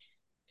 Like,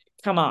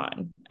 come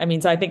on. I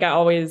mean, so I think I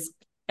always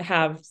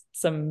have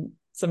some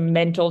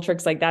mental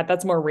tricks like that.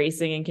 That's more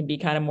racing and can be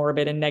kind of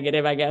morbid and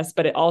negative, I guess.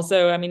 But it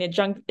also, I mean, it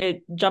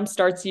jump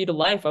starts you to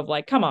life of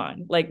like, come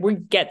on, like we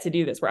get to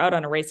do this. We're out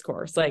on a race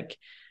course. Like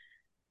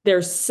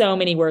there's so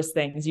many worse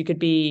things. You could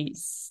be,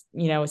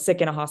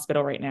 sick in a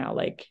hospital right now.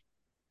 Like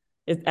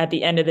at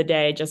the end of the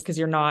day, just because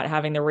you're not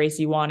having the race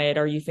you wanted,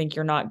 or you think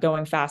you're not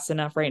going fast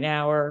enough right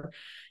now, or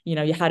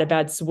you had a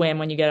bad swim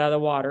when you get out of the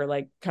water.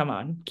 Like, come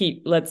on,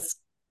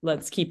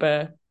 let's keep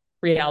a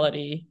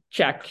reality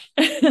check.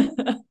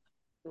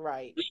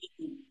 Right.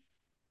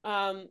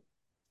 Um,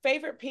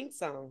 Favorite Pink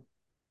song?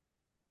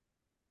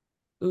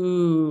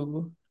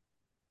 Ooh,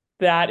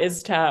 that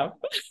is tough.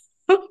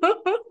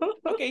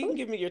 Okay, you can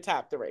give me your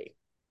top three.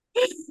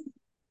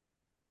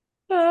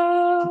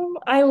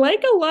 I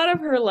like a lot of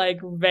her like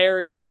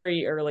very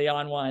early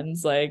on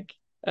ones, like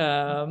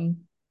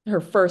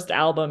her first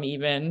album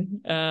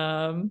even,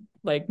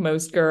 like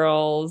Most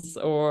Girls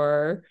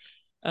or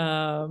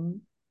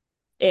and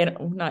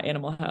not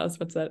Animal House,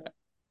 what's that?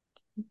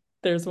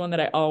 There's one that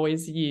I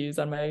always use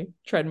on my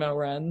treadmill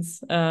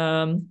runs.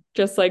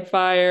 Just Like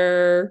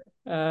Fire.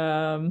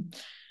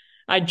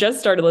 I just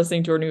started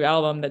listening to her new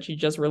album that she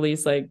just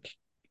released like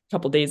a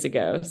couple days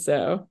ago.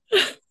 So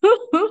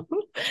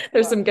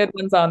there's Well, some good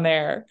ones on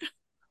there.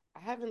 I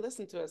haven't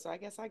listened to it, so I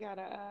guess I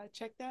gotta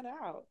check that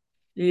out.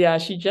 Yeah,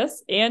 she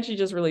just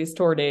released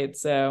tour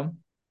dates, so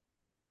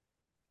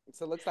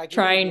So it looks like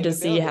you're gonna be trying in to the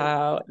see building.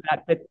 how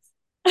that fits.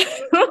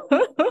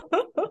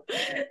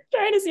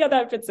 Trying to see how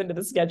that fits into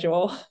the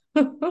schedule.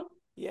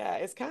 Yeah,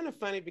 it's kind of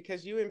funny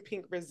because you and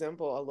Pink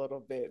resemble a little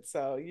bit.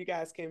 So you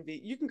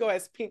can go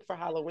as Pink for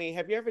Halloween.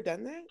 Have you ever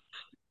done that?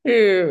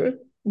 Ooh,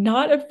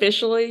 not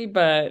officially,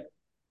 but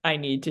I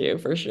need to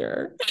for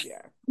sure.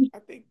 Yeah, I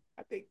think,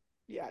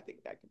 yeah, I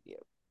think that could be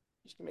it.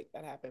 You should make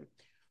that happen.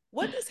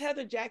 What does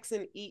Heather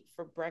Jackson eat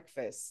for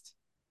breakfast?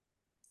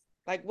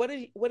 Like,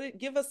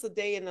 give us a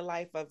day in the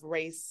life of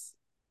race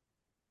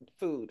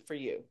food for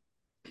you?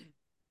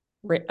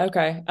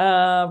 Okay.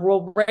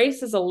 Well,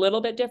 race is a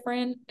little bit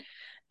different.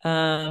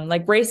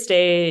 Like race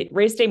day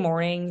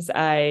mornings,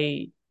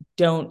 I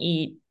don't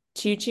eat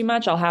too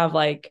much. I'll have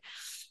like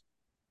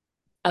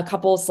a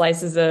couple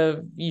slices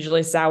of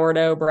usually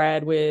sourdough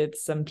bread with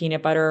some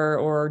peanut butter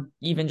or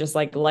even just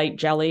like light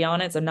jelly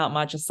on it. So not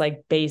much, just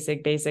like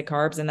basic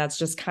carbs. And that's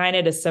just kind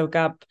of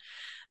to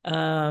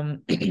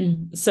um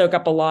soak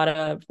up a lot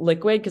of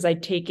liquid because I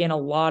take in a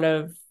lot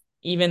of,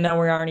 even though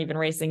we aren't even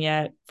racing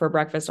yet, for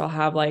breakfast I'll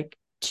have like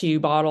 2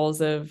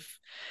 bottles of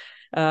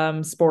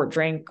sport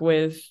drink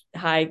with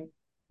high,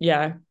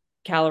 yeah,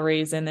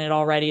 calories in it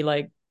already,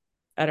 like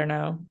I don't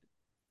know,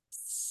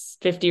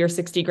 50 or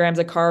 60 grams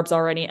of carbs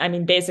already. I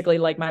mean, basically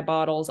like my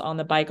bottles on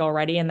the bike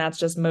already. And that's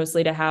just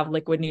mostly to have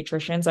liquid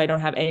nutrition. So I don't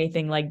have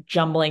anything like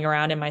jumbling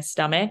around in my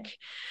stomach.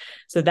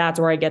 So that's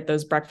where I get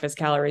those breakfast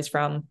calories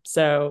from.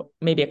 So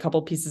maybe a couple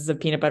pieces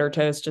of peanut butter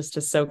toast just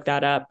to soak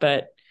that up.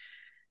 But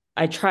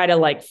I try to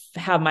like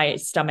have my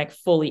stomach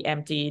fully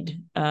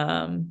emptied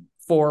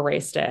for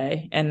race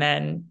day. And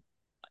then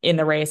in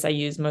the race, I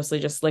use mostly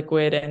just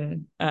liquid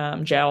and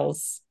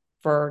gels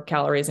for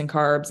calories and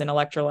carbs and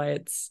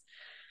electrolytes.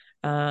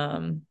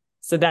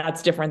 So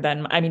that's different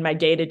than, I mean, my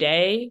day to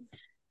day,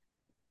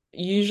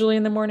 usually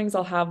in the mornings,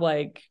 I'll have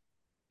like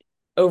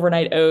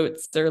overnight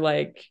oats or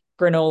like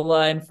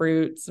granola and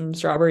fruit, some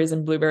strawberries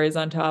and blueberries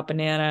on top,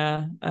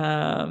 banana.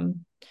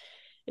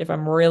 If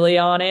I'm really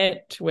on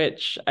it,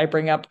 which I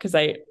bring up because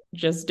I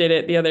just did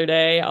it the other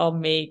day, I'll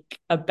make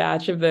a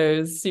batch of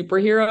those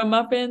superhero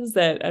muffins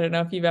that I don't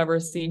know if you've ever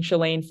seen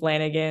Shalane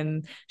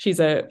Flanagan. She's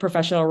a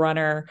professional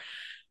runner.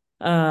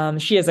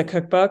 She has a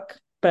cookbook,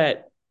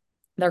 but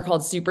they're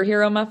called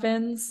superhero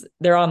muffins.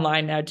 They're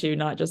online now too,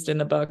 not just in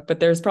the book, but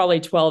there's probably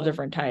 12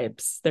 different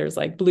types. There's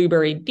like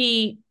blueberry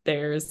beet,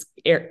 there's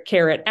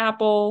carrot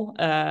apple,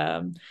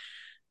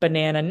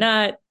 banana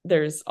nut.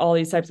 There's all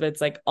these types of,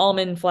 it's like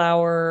almond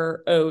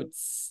flour,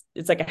 oats.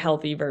 It's like a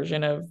healthy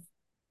version of,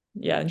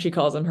 yeah. And she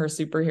calls them her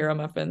superhero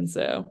muffins.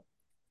 So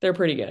they're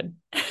pretty good.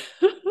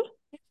 For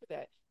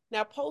that.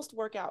 Now, post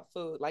workout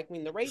food, like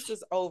when the race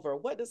is over,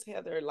 what does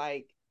Heather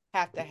like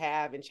have to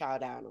have and chow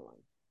down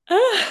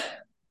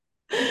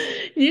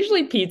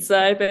Usually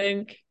pizza, I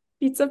think.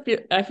 Pizza,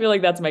 I feel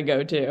like that's my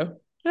go-to. on?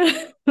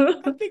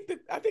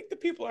 I think the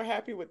people are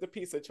happy with the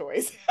pizza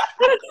choice.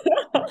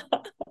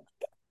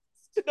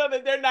 To know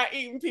that they're not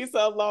eating pizza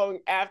alone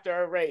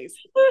after a race.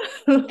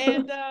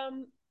 And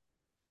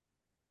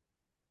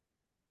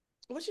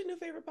what's your new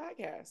favorite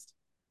podcast?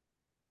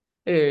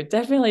 Ooh,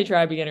 definitely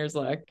try beginner's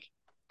luck.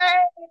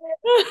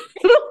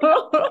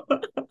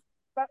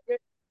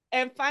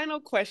 And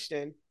final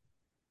question.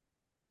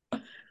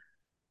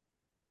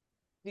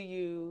 Do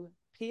you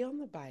pee on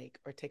the bike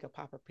or take a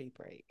Papa pee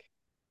break?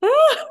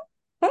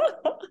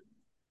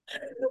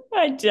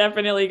 I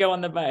definitely go on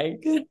the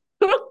bike.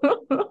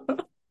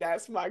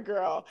 That's my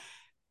girl.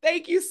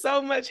 Thank you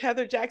so much,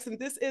 Heather Jackson.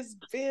 This has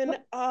been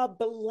a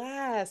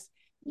blast.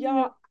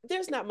 Y'all,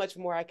 there's not much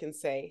more I can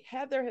say.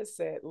 Heather has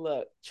said,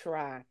 look,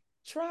 try.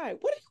 What are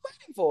you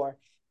waiting for?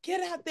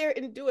 Get out there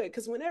and do it.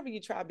 Because whenever you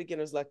try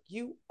beginner's luck,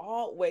 you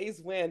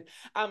always win.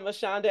 I'm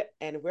LaShonda,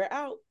 and we're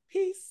out.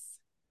 Peace.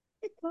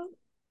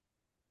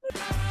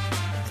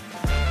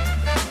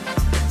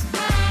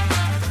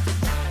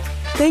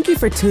 Thank you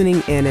for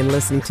tuning in and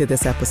listening to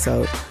this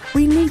episode.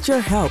 We need your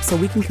help so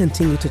we can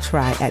continue to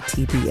try at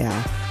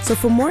TBL. So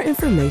for more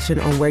information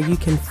on where you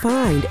can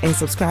find and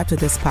subscribe to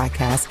this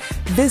podcast,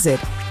 visit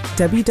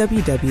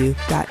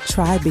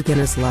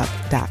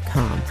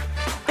www.trybeginnersluck.com.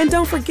 And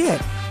don't forget,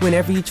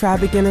 whenever you try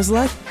beginner's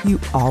luck, you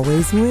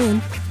always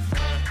win.